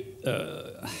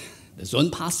 the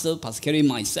zone pastor, Pastor Kerry,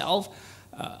 myself,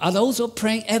 are also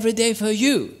praying every day for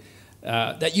you,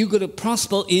 that you're going to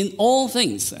prosper in all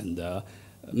things. And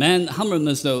man, how many of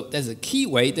us know there's a key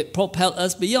way that propel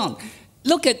us beyond.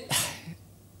 Look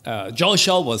at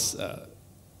Joshua was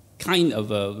kind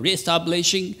of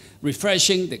reestablishing,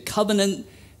 refreshing the covenant,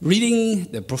 reading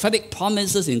the prophetic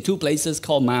promises in two places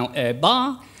called Mount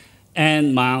Ebal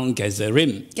and Mount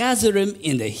Gezerim. Gezerim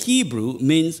in the Hebrew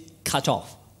means cut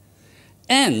off.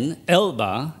 And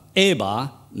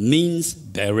Eba means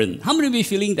barren. How many of you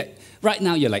feeling that right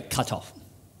now you're like cut off?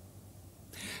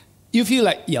 You feel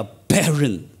like you're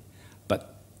barren.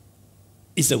 But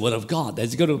it's the word of God.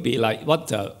 That's going to be like what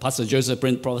Pastor Joseph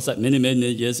Prince prophesied many, many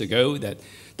years ago, that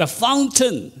the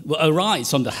fountain will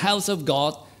arise from the house of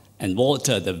God and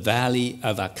water the valley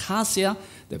of Acacia.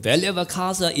 The valley of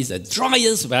Acacia is the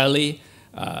driest valley,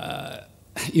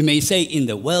 you may say, in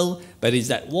the world, but it's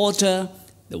that water,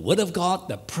 the word of God,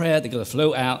 the prayer, they're going to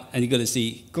flow out, and you're going to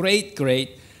see great,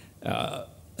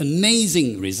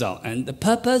 amazing result. And the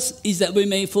purpose is that we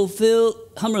may fulfill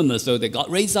humbleness, so that God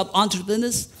raised up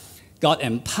entrepreneurs, God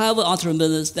empowered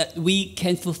entrepreneurs, that we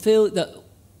can fulfill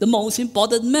the most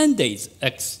important mandates,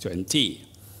 Acts 20.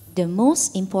 The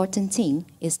most important thing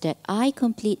is that I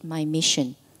complete my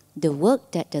mission, the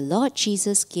work that the Lord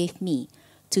Jesus gave me,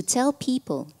 to tell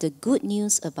people the good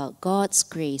news about God's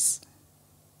grace.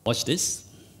 Watch this.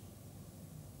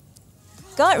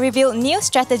 God revealed new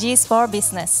strategies for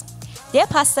business. Dear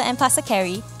Pastor and Pastor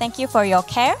Carrie, thank you for your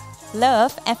care,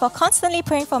 love, and for constantly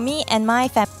praying for me and my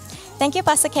family. Thank you,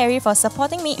 Pastor Carrie, for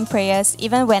supporting me in prayers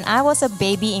even when I was a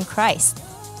baby in Christ.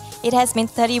 It has been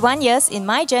 31 years in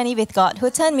my journey with God who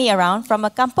turned me around from a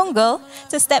kampung girl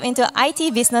to step into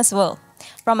IT business world,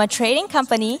 from a trading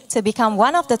company to become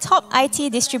one of the top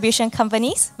IT distribution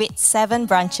companies with 7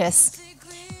 branches.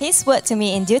 His word to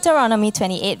me in Deuteronomy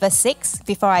 28 verse 6,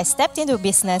 before I stepped into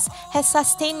business, has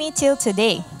sustained me till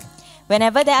today.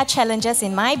 Whenever there are challenges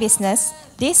in my business,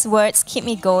 these words keep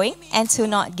me going and to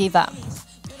not give up.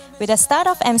 With the start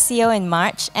of MCO in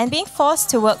March and being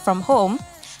forced to work from home,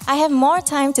 I have more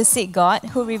time to seek God,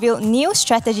 who revealed new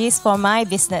strategies for my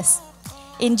business.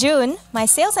 In June, my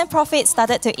sales and profits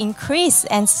started to increase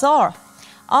and soar.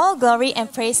 All glory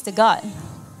and praise to God.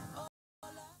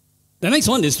 The next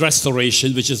one is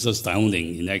restoration, which is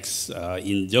astounding.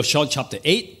 In Joshua chapter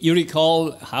 8, you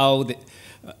recall how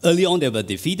early on they were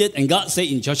defeated, and God said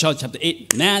in Joshua chapter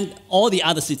 8, man, all the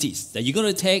other cities that you're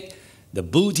going to take, the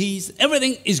booties,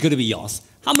 everything is going to be yours.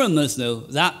 How many of us know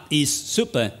that is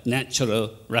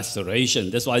supernatural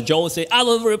restoration? That's why Joel said, I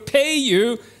will repay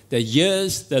you the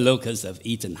years the locusts have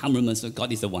eaten. How many of us know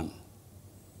God is the one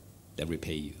that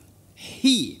repay you?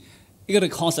 You're going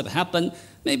to cause it to happen.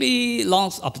 Maybe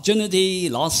lost opportunity,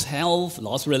 lost health,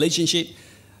 lost relationship.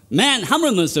 Man, how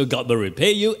many of us know God will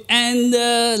repay you? And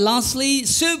lastly,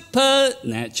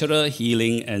 supernatural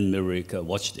healing and miracle.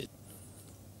 Watch it.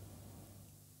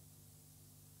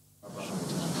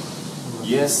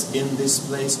 Yes, in this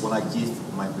place will I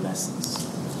give my blessings.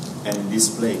 And in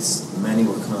this place, many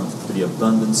will come to the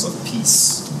abundance of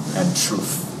peace and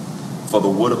truth. For the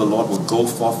word of the Lord will go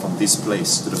forth from this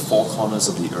place to the four corners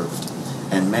of the earth.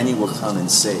 And many will come and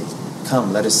say,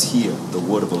 come, let us hear the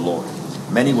word of the Lord.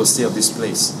 Many will say of this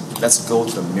place, let's go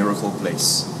to the miracle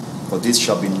place. For this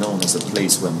shall be known as the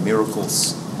place where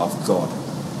miracles of God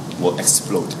will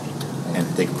explode and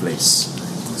take place.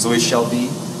 So it shall be,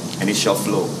 and it shall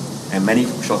flow. And many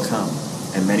shall come,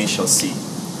 and many shall see.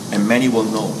 And many will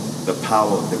know the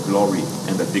power, the glory,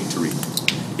 and the victory.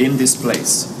 In this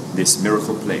place, this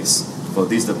miracle place, for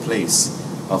this is the place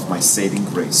of my saving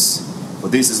grace. For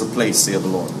this is the place, saith the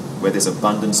Lord, where there's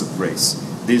abundance of grace.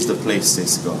 This is the place,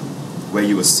 says God, where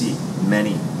you will see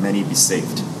many, many be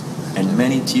saved. And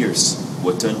many tears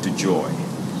will turn to joy.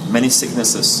 Many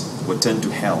sicknesses will turn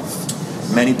to health.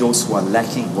 Many those who are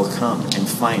lacking will come and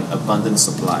find abundant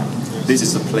supply. This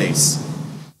is the place.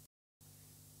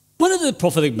 One of the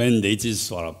prophetic mandates is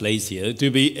for our place here to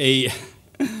be a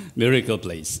miracle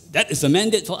place. That is a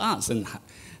mandate for us. And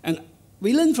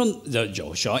we learn from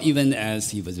Joshua, even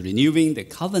as he was renewing the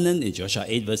covenant in Joshua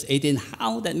 8 verse 18,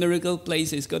 how that miracle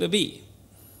place is going to be.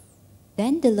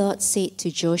 Then the Lord said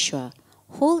to Joshua,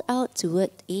 hold out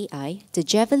toward Ai the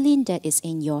javelin that is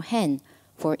in your hand,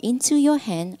 for into your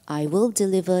hand I will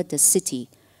deliver the city.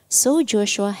 So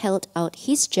Joshua held out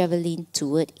his javelin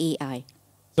toward Ai.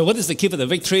 So what is the key for the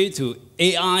victory to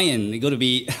Ai? And it's going to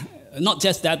be not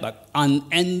just that, but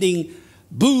unending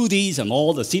booties and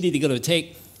all the city they're going to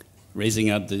take, raising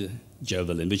up the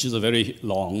javelin, which is a very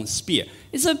long spear.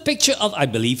 It's a picture of, I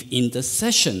believe,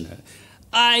 intercession.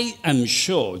 I am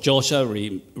sure Joshua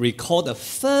recalled the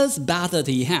first battle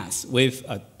he has with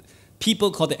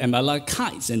people called the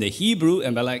Amalekites. And the Hebrew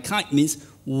Amalekite means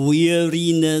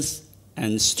weariness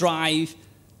and strife,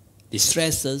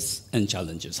 distresses and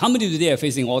challenges. How many today are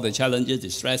facing all the challenges,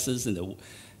 distresses in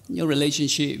your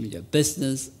relationship, in your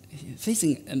business,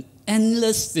 facing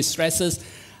endless distresses?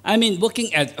 I mean,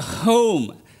 working at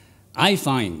home, I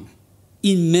find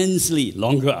immensely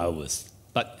longer hours.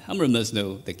 But how many of us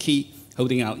know the key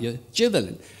holding out your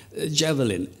javelin.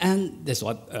 And that's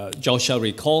what Joshua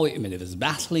recalled when he was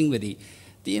battling with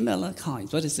the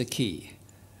Amalekites. What is the key?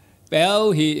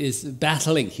 Well, he is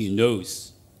battling, he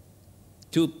knows.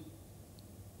 Three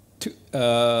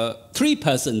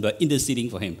persons were interceding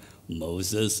for him.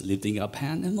 Moses lifting up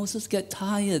hand, and Moses get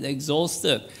tired,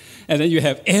 exhausted. And then you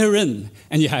have Aaron,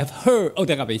 and you have her. Oh,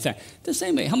 the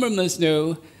same way, how many of us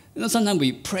know, sometimes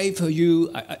we pray for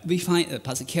you. We find,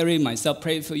 Pastor Kerry, myself,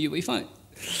 pray for you. We find,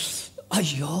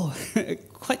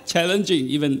 quite challenging,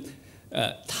 even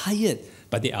tired.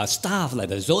 But there are staff like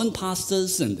the zone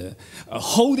pastors and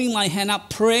holding my hand up,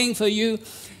 praying for you.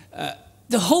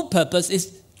 The whole purpose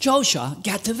is Joshua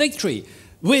get the victory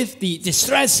with the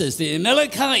distresses, the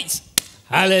Amalekites.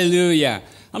 Hallelujah.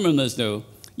 How many of us know,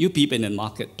 you people in the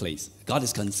marketplace, God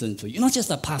is concerned for you. Not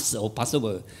just a pastor or pastors,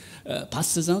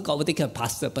 God will take care of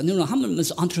pastor, but how many of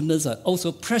us entrepreneurs are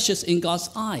also precious in God's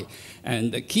eye?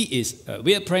 And the key is,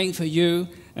 we are praying for you,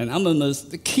 and how many of us,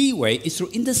 the key way is through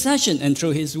intercession and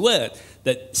through His word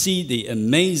that see the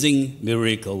amazing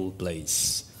miracle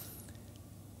place.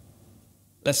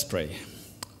 Let's pray.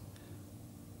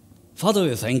 Father,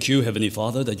 we thank you, Heavenly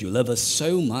Father, that you love us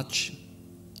so much.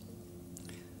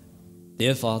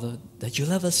 Dear Father, that you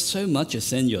love us so much, you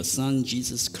sent your Son,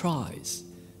 Jesus Christ,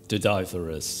 to die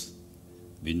for us.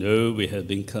 We know we have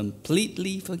been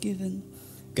completely forgiven,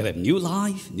 got a new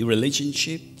life, new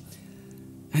relationship.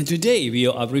 And today we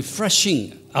are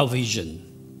refreshing our vision.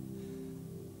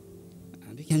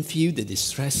 And we can feel the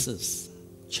distresses,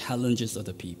 challenges of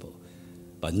the people.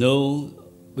 But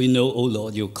we know, oh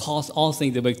Lord, you cause all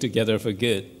things to work together for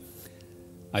good.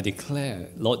 I declare,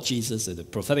 Lord Jesus, that the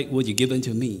prophetic word you've given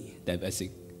to me, that as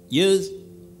years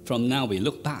from now we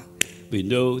look back, we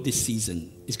know this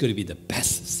season is going to be the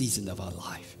best season of our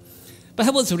life. But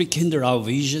help us to rekindle our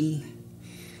vision,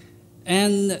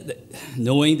 and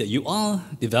knowing that you are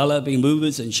developing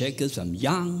movers and shakers from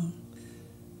young,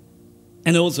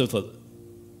 and also for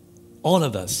all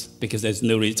of us, because there's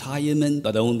no retirement,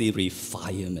 but only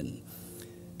refinement.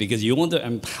 Because you want to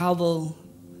empower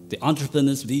the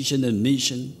entrepreneur's vision and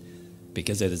mission,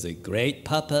 because there is a great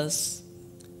purpose.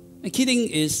 And kidding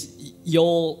is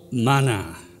your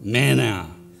manna,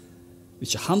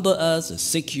 which humble us, to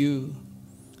seek you,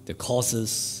 to cause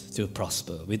us to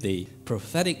prosper with the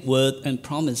prophetic word and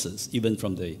promises, even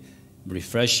from the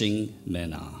refreshing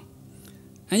manna.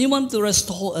 And you want to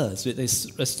restore us with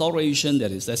this restoration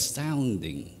that is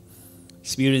astounding,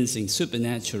 experiencing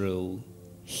supernatural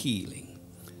healing.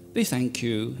 We thank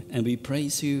you and we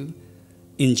praise you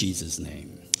in Jesus'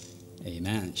 name.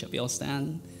 Amen. Shall we all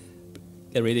stand?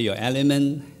 Get ready your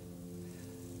element.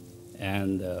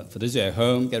 And for those who are at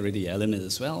home, get ready your element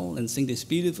as well and sing this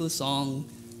beautiful song.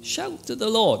 Shout to the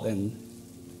Lord and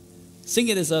sing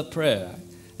it as a prayer.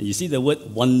 And you see the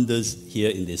word wonders here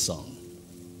in this song.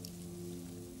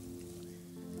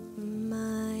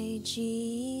 My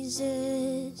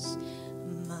Jesus,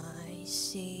 my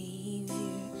Savior,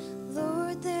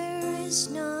 Lord, there is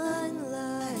none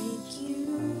like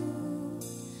you.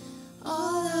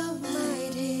 All of my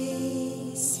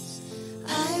days,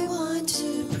 I want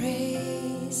to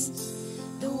praise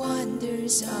the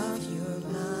wonders of your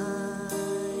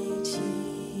mighty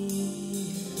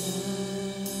love.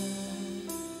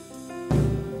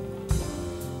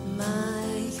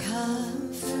 My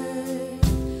comfort,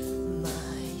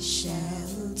 my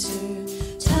shelter,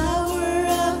 tower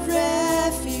of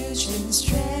refuge and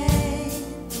strength.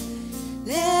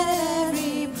 Let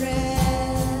every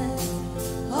breath,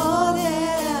 all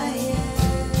that I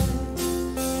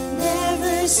am,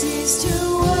 never cease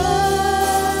to worship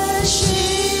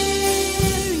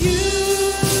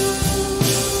you.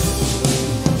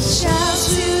 Shout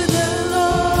to the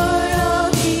Lord, all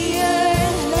the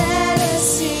earth, let us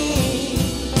sing.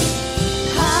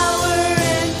 Power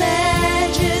and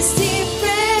majesty,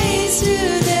 praise to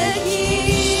the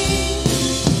King.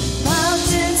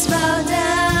 Mountains bow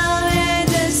down and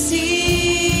the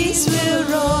seas will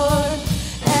roar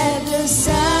at the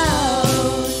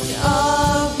sound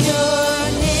of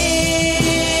your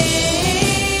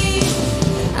name.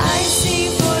 I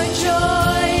sing for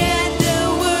joy at the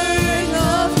work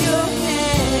of your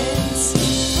hands.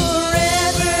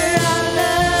 Forever I'll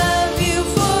love you,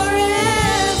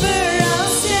 forever I'll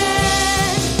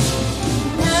stand.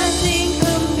 Nothing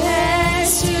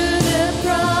compares to the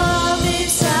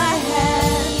promise I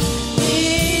have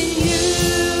in you.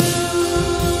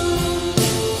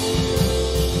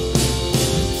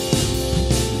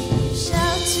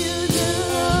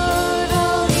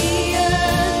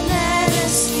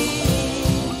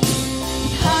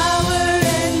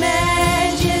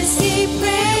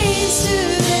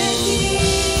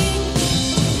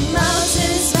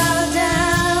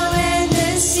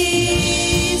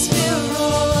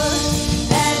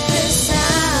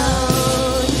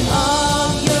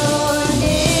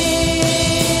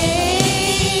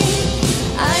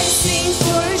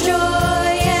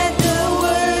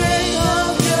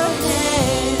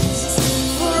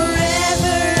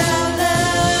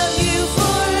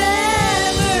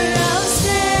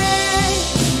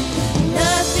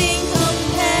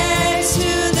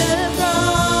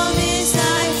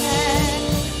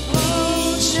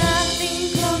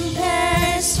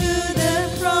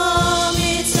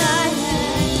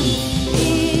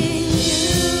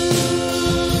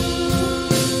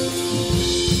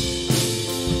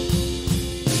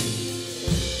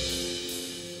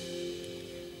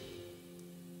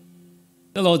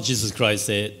 The Lord Jesus Christ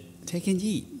said, "Take and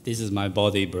eat. This is my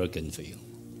body broken for you."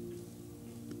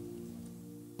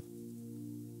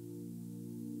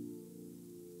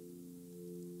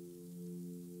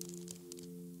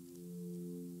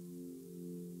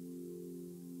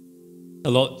 The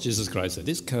Lord Jesus Christ said,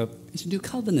 "This cup is a new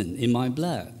covenant in my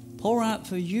blood, pour out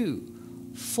for you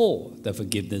for the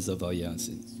forgiveness of all your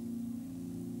sins."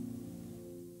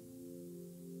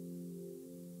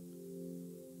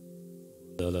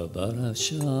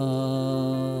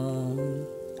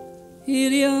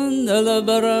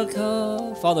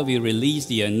 Father, we release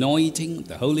the anointing of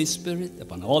the Holy Spirit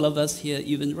upon all of us here,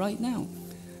 even right now.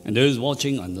 And those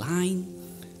watching online,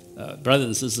 brothers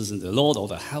and sisters in the Lord, or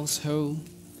the household,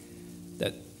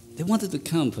 that they wanted to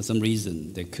come for some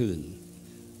reason, they couldn't.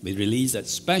 We release that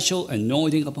special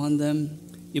anointing upon them,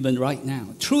 even right now.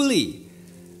 Truly,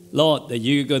 Lord, that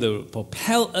you're going to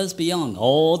propel us beyond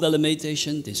all the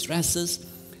limitations, distresses.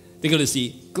 They're going to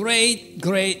see great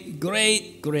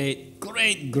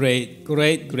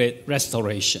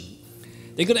restoration.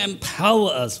 They're going to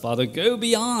empower us, Father, go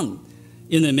beyond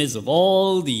in the midst of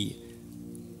all the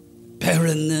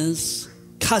barrenness,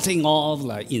 cutting off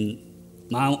like in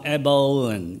Mount Ebal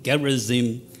and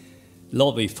Gerizim.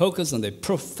 Lord, we focus on the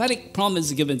prophetic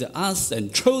promise given to us,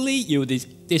 and truly you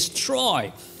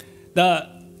destroy the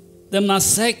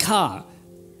massacre,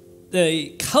 the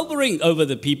covering over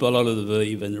the people all over the world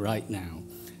even right now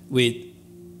with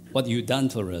what you've done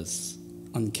for us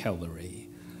on Calvary.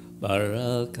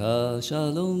 Barakah,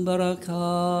 shalom, barakah.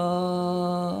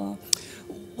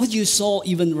 What you saw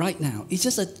even right now is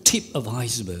just a tip of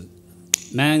iceberg.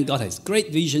 Man, God has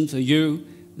great vision for you.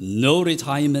 No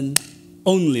retirement,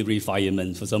 only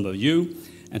refinement for some of you.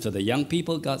 And for the young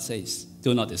people, God says,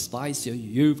 do not despise your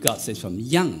youth. God says from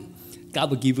young, God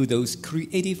will give you those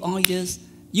creative ideas.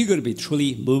 You're going to be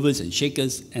truly movers and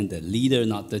shakers and the leader,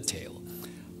 not the tail.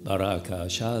 Barakah,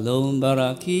 shalom,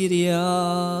 barakiria.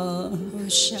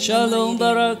 Shalom,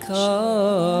 barakah.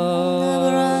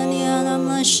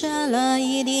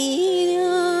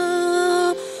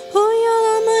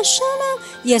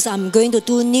 Yes, I'm going to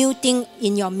do new thing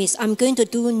in your midst. I'm going to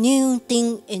do new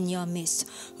thing in your midst.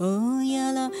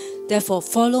 Therefore,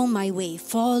 follow my way.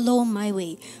 Follow my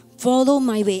way. Follow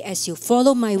my way. As you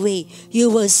follow my way, you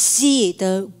will see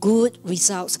the good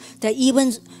results. That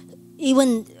even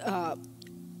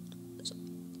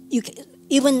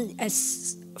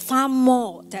as far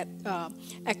more that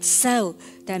excel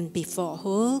than before.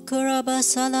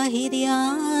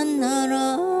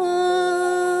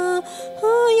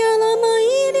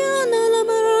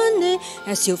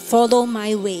 As you follow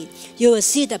my way, you will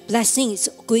see the blessing is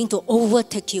going to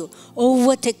overtake you.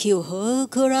 Overtake you.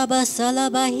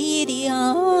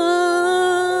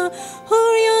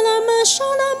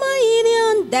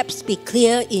 Depths be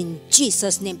clear in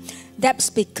Jesus' name. Depths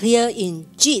be clear in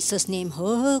Jesus' name.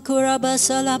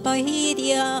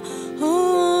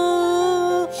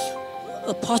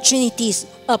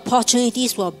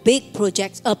 Opportunities for big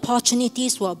projects.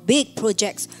 Opportunities for big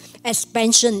projects.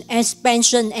 Expansion,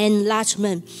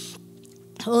 enlargement.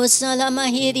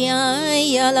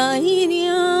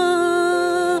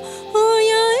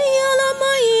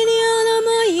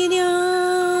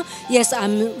 Yes,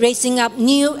 I'm raising up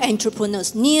new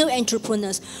entrepreneurs,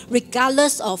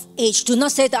 regardless of age. Do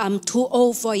not say that I'm too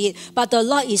old for it, but the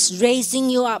Lord is raising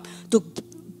you up to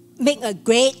make a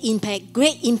great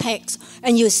impact,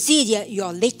 and you see that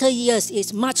your later years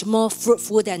is much more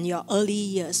fruitful than your early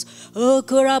years. So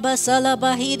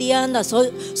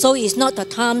it's not the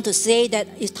time to say that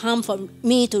it's time for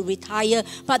me to retire,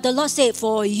 but the Lord said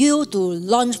for you to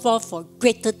launch forth for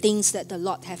greater things that the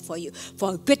Lord has for you,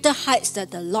 for greater heights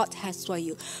that the Lord has for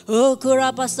you.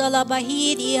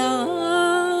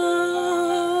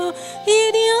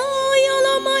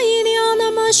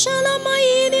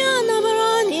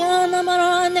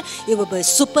 It will be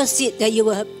supersede, that you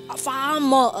will have far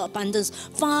more abundance,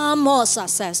 far more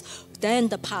success than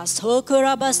the past. Oh,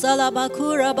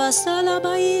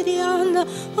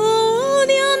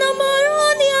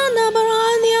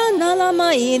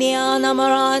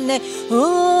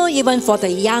 even for the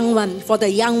young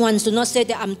ones, do not say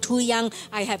that I'm too young,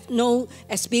 I have no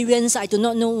experience, I do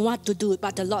not know what to do.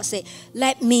 But the Lord said,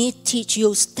 let me teach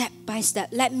you step by step.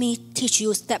 Let me teach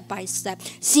you step by step.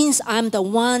 Since I'm the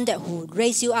one that who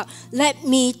raised you up, let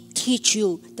me teach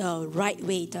you the right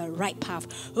way, the right path.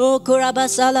 Oh,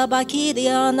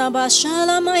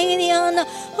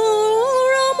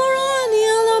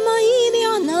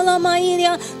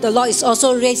 the Lord is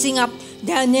also raising up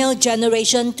Daniel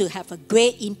generation to have a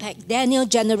great impact. Daniel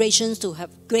generations to have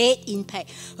great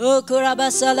impact. Oh, kuraba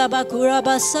salaba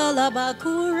kuraba salaba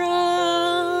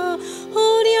kura.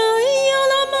 Oh,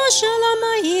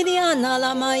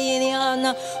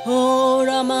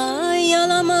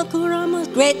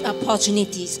 Great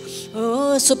opportunities.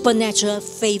 Oh, supernatural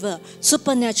favor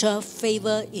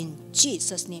in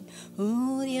Jesus' name.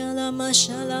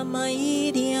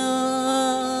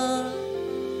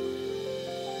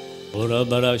 Ora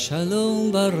bara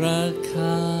shalom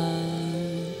baraka.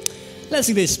 Let's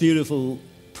sing this beautiful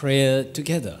prayer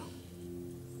together.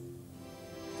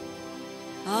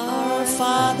 Our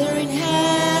Father in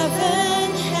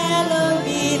heaven, hallowed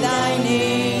be thy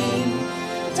name.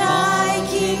 Thy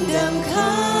kingdom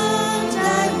come,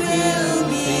 thy will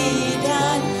be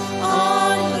done,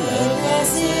 on earth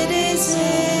as it is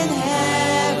in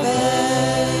heaven.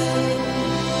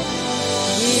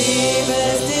 Give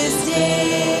us this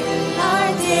day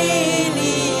our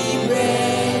daily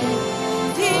bread.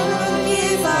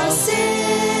 Forgive our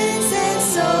sins, and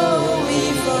so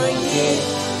we forgive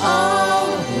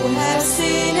all who have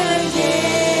sinned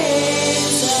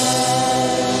against us.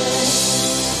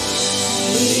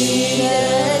 Lead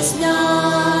us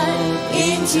not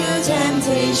into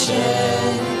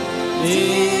temptation,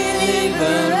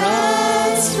 deliver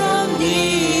us from the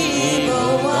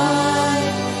evil one.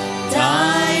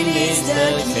 Thine is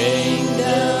the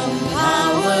kingdom,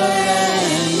 power,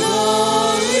 and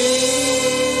glory,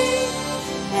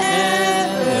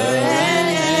 ever and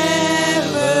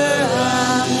ever.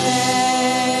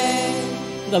 Amen.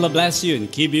 The Lord bless you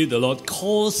and keep you. The Lord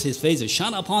cause his face to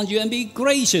shine upon you and be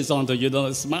gracious unto you. The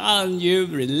Lord smile on you,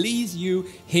 release you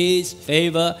his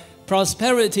favor,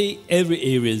 prosperity, every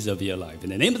areas of your life. In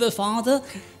the name of the Father,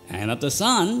 and of the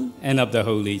Son, and of the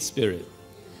Holy Spirit.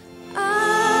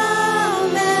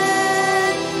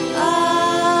 Amen.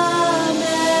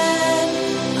 Amen.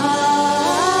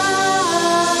 Amen.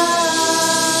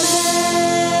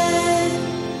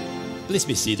 Please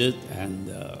be seated, and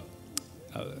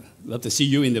love to see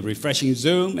you in the refreshing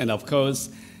Zoom. And of course,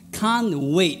 can't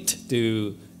wait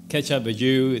to catch up with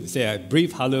you, say a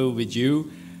brief hello with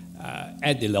you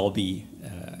at the lobby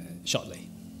shortly.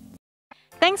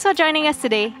 Thanks for joining us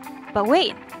today. But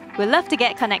wait, we'd love to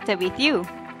get connected with you.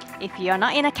 If you're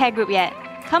not in a care group yet,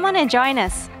 come on and join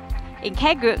us. In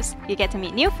care groups, you get to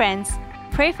meet new friends,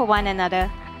 pray for one another,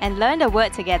 and learn the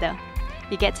word together.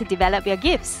 You get to develop your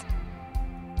gifts.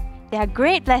 There are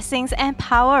great blessings and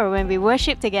power when we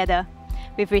worship together.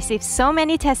 We've received so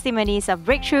many testimonies of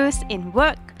breakthroughs in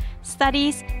work,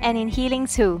 studies, and in healing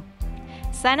too.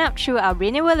 Sign up through our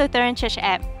Renewal Lutheran Church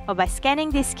app or by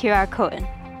scanning this QR code.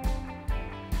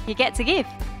 You get to give.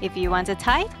 If you want to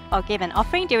tithe or give an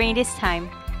offering during this time,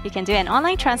 you can do an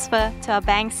online transfer to our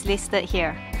banks listed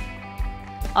here.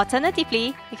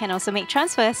 Alternatively, you can also make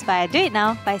transfers via Do It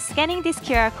Now by scanning this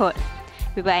QR code.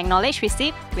 We will acknowledge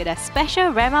receipt with a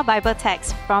special Rhema Bible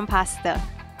text from Pastor.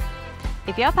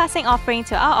 If you're passing offering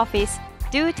to our office,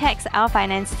 do text our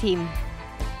finance team.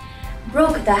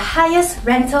 Broke the highest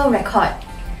rental record.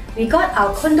 We got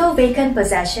our condo vacant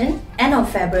possession end of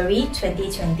February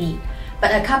 2020.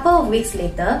 But a couple of weeks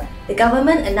later, the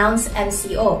government announced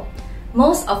MCO.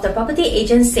 Most of the property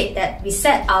agents said that we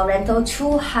set our rental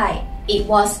too high. It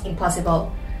was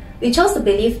impossible. We chose to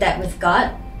believe that with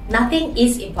God, nothing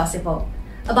is impossible.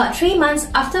 About 3 months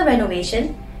after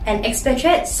renovation, an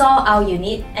expatriate saw our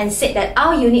unit and said that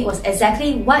our unit was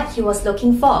exactly what he was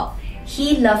looking for.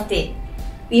 He loved it.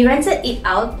 We rented it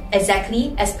out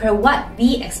exactly as per what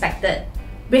we expected,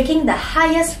 breaking the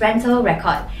highest rental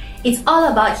record. It's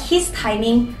all about his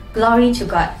timing. Glory to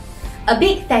God. A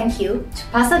big thank you to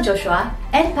Pastor Joshua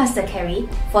and Pastor Carrie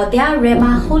for their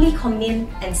Rhema Holy Communion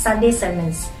and Sunday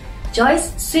sermons,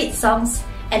 Joy's sweet songs,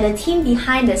 and the team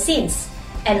behind the scenes,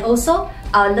 and also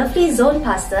our lovely zone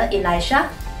pastor Elisha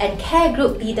and care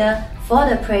group leader for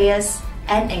the prayers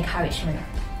and encouragement.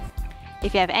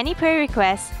 If you have any prayer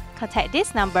requests, contact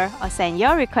this number or send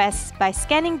your requests by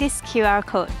scanning this QR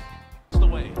code.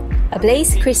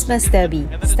 ABLAZE Christmas Derby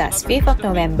starts 5th of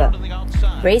November.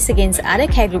 Race against other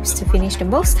care groups to finish the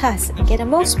most tasks and get the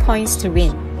most points to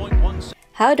win.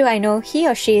 How do I know he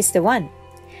or she is the one?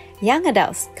 Young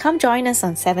adults, come join us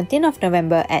on 17th of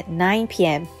November at 9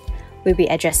 p.m. We'll be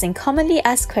addressing commonly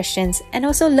asked questions and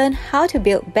also learn how to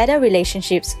build better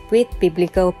relationships with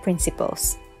biblical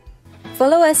principles.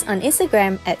 Follow us on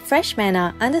Instagram at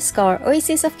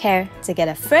freshmanna_oasis of care to get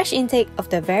a fresh intake of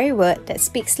the very word that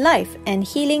speaks life and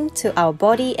healing to our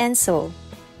body and soul.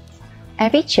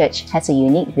 Every church has a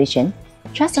unique vision,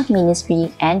 trust of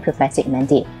ministry, and prophetic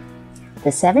mandate.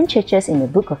 The 7 churches in the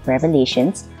book of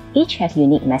Revelations each have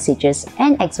unique messages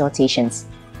and exhortations.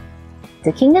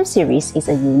 The Kingdom series is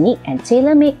a unique and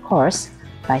tailor-made course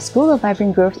by School of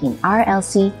Vibrant Growth in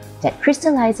RLC that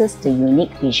crystallizes the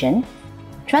unique vision,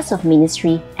 trust of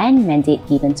ministry and mandate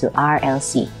given to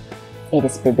RLC. It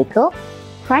is biblical,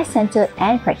 Christ-centered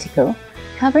and practical,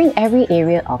 covering every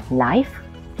area of life,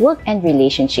 work and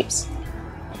relationships.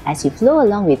 As you flow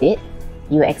along with it,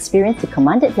 you will experience the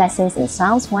commanded blessings in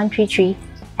Psalms 133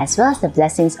 as well as the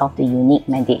blessings of the unique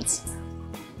mandates.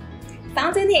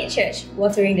 Fountainhead Church,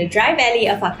 watering the dry valley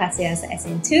of Acacias as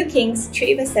in 2 Kings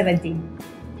 3 verse 17.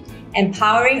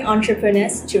 Empowering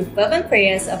entrepreneurs through fervent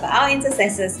prayers of our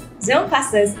intercessors, zone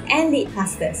pastors and lead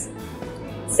pastors.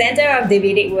 Center of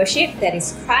Davidic worship that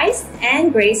is Christ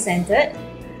and grace-centered.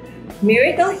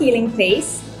 Miracle healing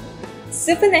place.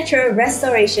 Supernatural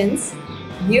restorations.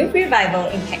 Youth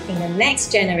revival impacting the next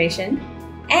generation.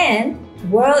 And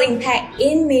world impact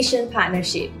in mission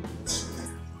partnership.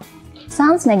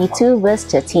 Psalms 92 verse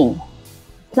 13.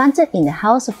 Planted in the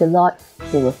house of the Lord,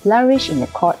 they will flourish in the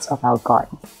courts of our God.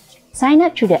 Sign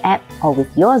up through the app or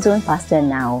with your zone pastor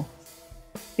now.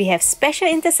 We have special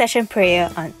intercession prayer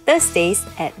on Thursdays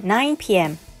at 9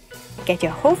 p.m. Get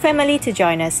your whole family to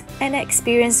join us and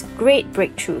experience great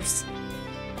breakthroughs.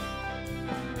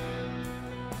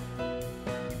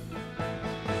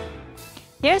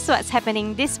 Here's what's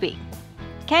happening this week.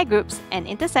 Care groups and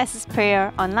intercessors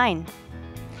prayer online.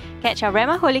 Catch our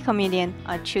Rhema Holy Communion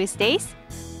on Tuesdays,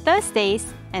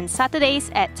 Thursdays and Saturdays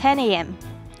at 10 a.m.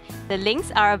 The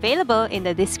links are available in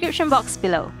the description box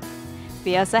below.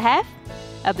 We also have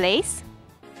ABLAZE,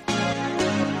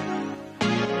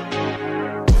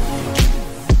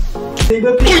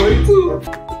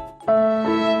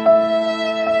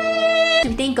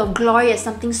 To think of glory as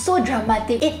something so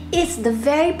dramatic, it is the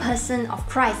very person of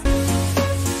Christ.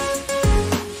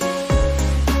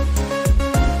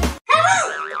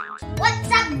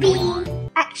 What's up, B?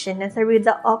 Action as a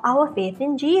result of our faith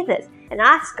in Jesus, and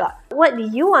ask God, what do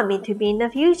you want me to be in the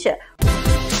future?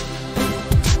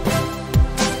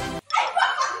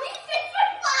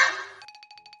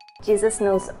 Jesus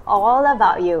knows all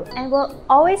about you and will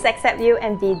always accept you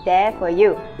and be there for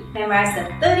you. Memorize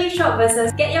the 30 short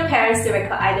verses. Get your parents to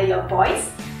record either your voice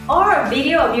or a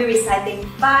video of you reciting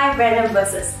 5 random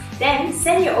verses. Then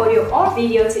send your audio or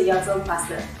video to your zone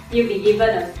pastor. You'll be given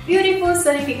a beautiful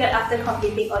certificate after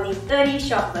completing only 30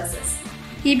 short verses.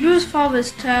 Hebrews 4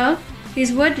 verse 12.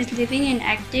 His word is living and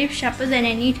active, sharper than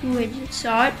any two-edged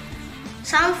sword.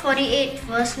 Psalm 48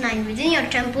 verse 9. Within your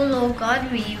temple, O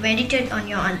God, we meditate on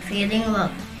your unfailing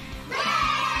love.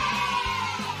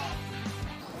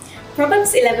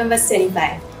 Proverbs 11 verse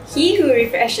 25. He who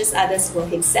refreshes others will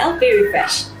himself be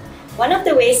refreshed. One of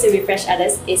the ways to refresh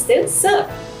others is to serve.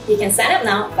 You can sign up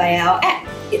now via our app.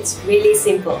 It's really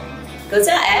simple. Go to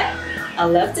our app, I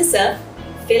Love to Serve,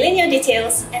 fill in your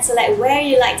details and select where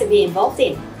you'd like to be involved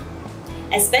in.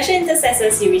 As special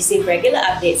intercessors, you receive regular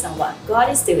updates on what God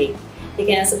is doing. You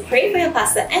can also pray for your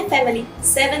pastor and family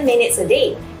 7 minutes a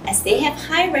day, as they have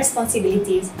high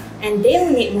responsibilities and they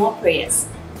will need more prayers.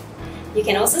 You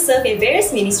can also serve in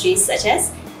various ministries such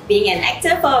as being an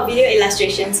actor for video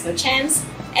illustrations for Champs,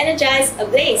 ENERGIZED,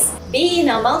 ABLAZE, be in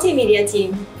our multimedia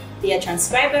team, be a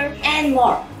transcriber, and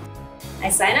more. I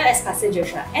signed up as Pastor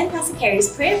Joshua and Pastor Carrie's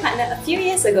prayer partner a few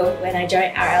years ago when I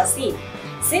joined RLC.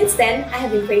 Since then, I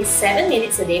have been praying 7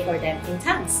 minutes a day for them in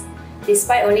tongues.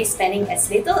 Despite only spending as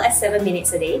little as 7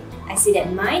 minutes a day, I see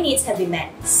that my needs have been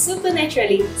met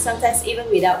supernaturally, sometimes even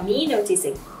without me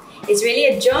noticing. It's really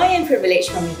a joy and privilege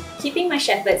for me, keeping my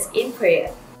shepherds in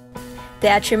prayer.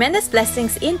 There are tremendous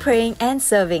blessings in praying and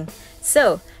serving.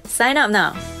 So, sign up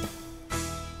now.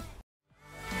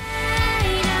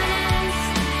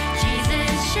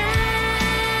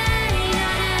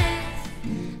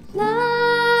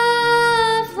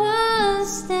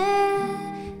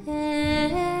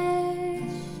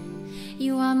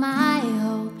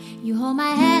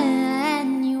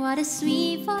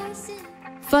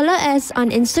 Follow us on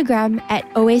Instagram at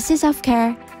Oasis of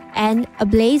Care and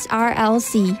ABLAZE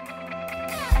RLC.